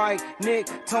lose. Mike, Nick,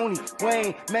 Tony,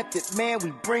 Wayne, Method Man,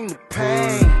 we bring the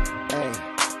pain. Hey,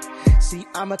 see,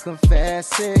 I'ma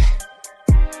confess it.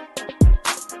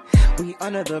 We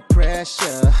under the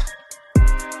pressure.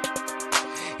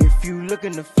 If you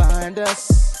looking to find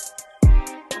us,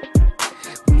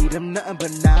 we them nothing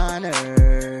but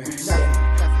Niners. Nothing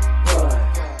but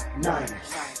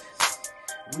Niners.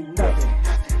 We nothing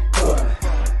but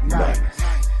Niners.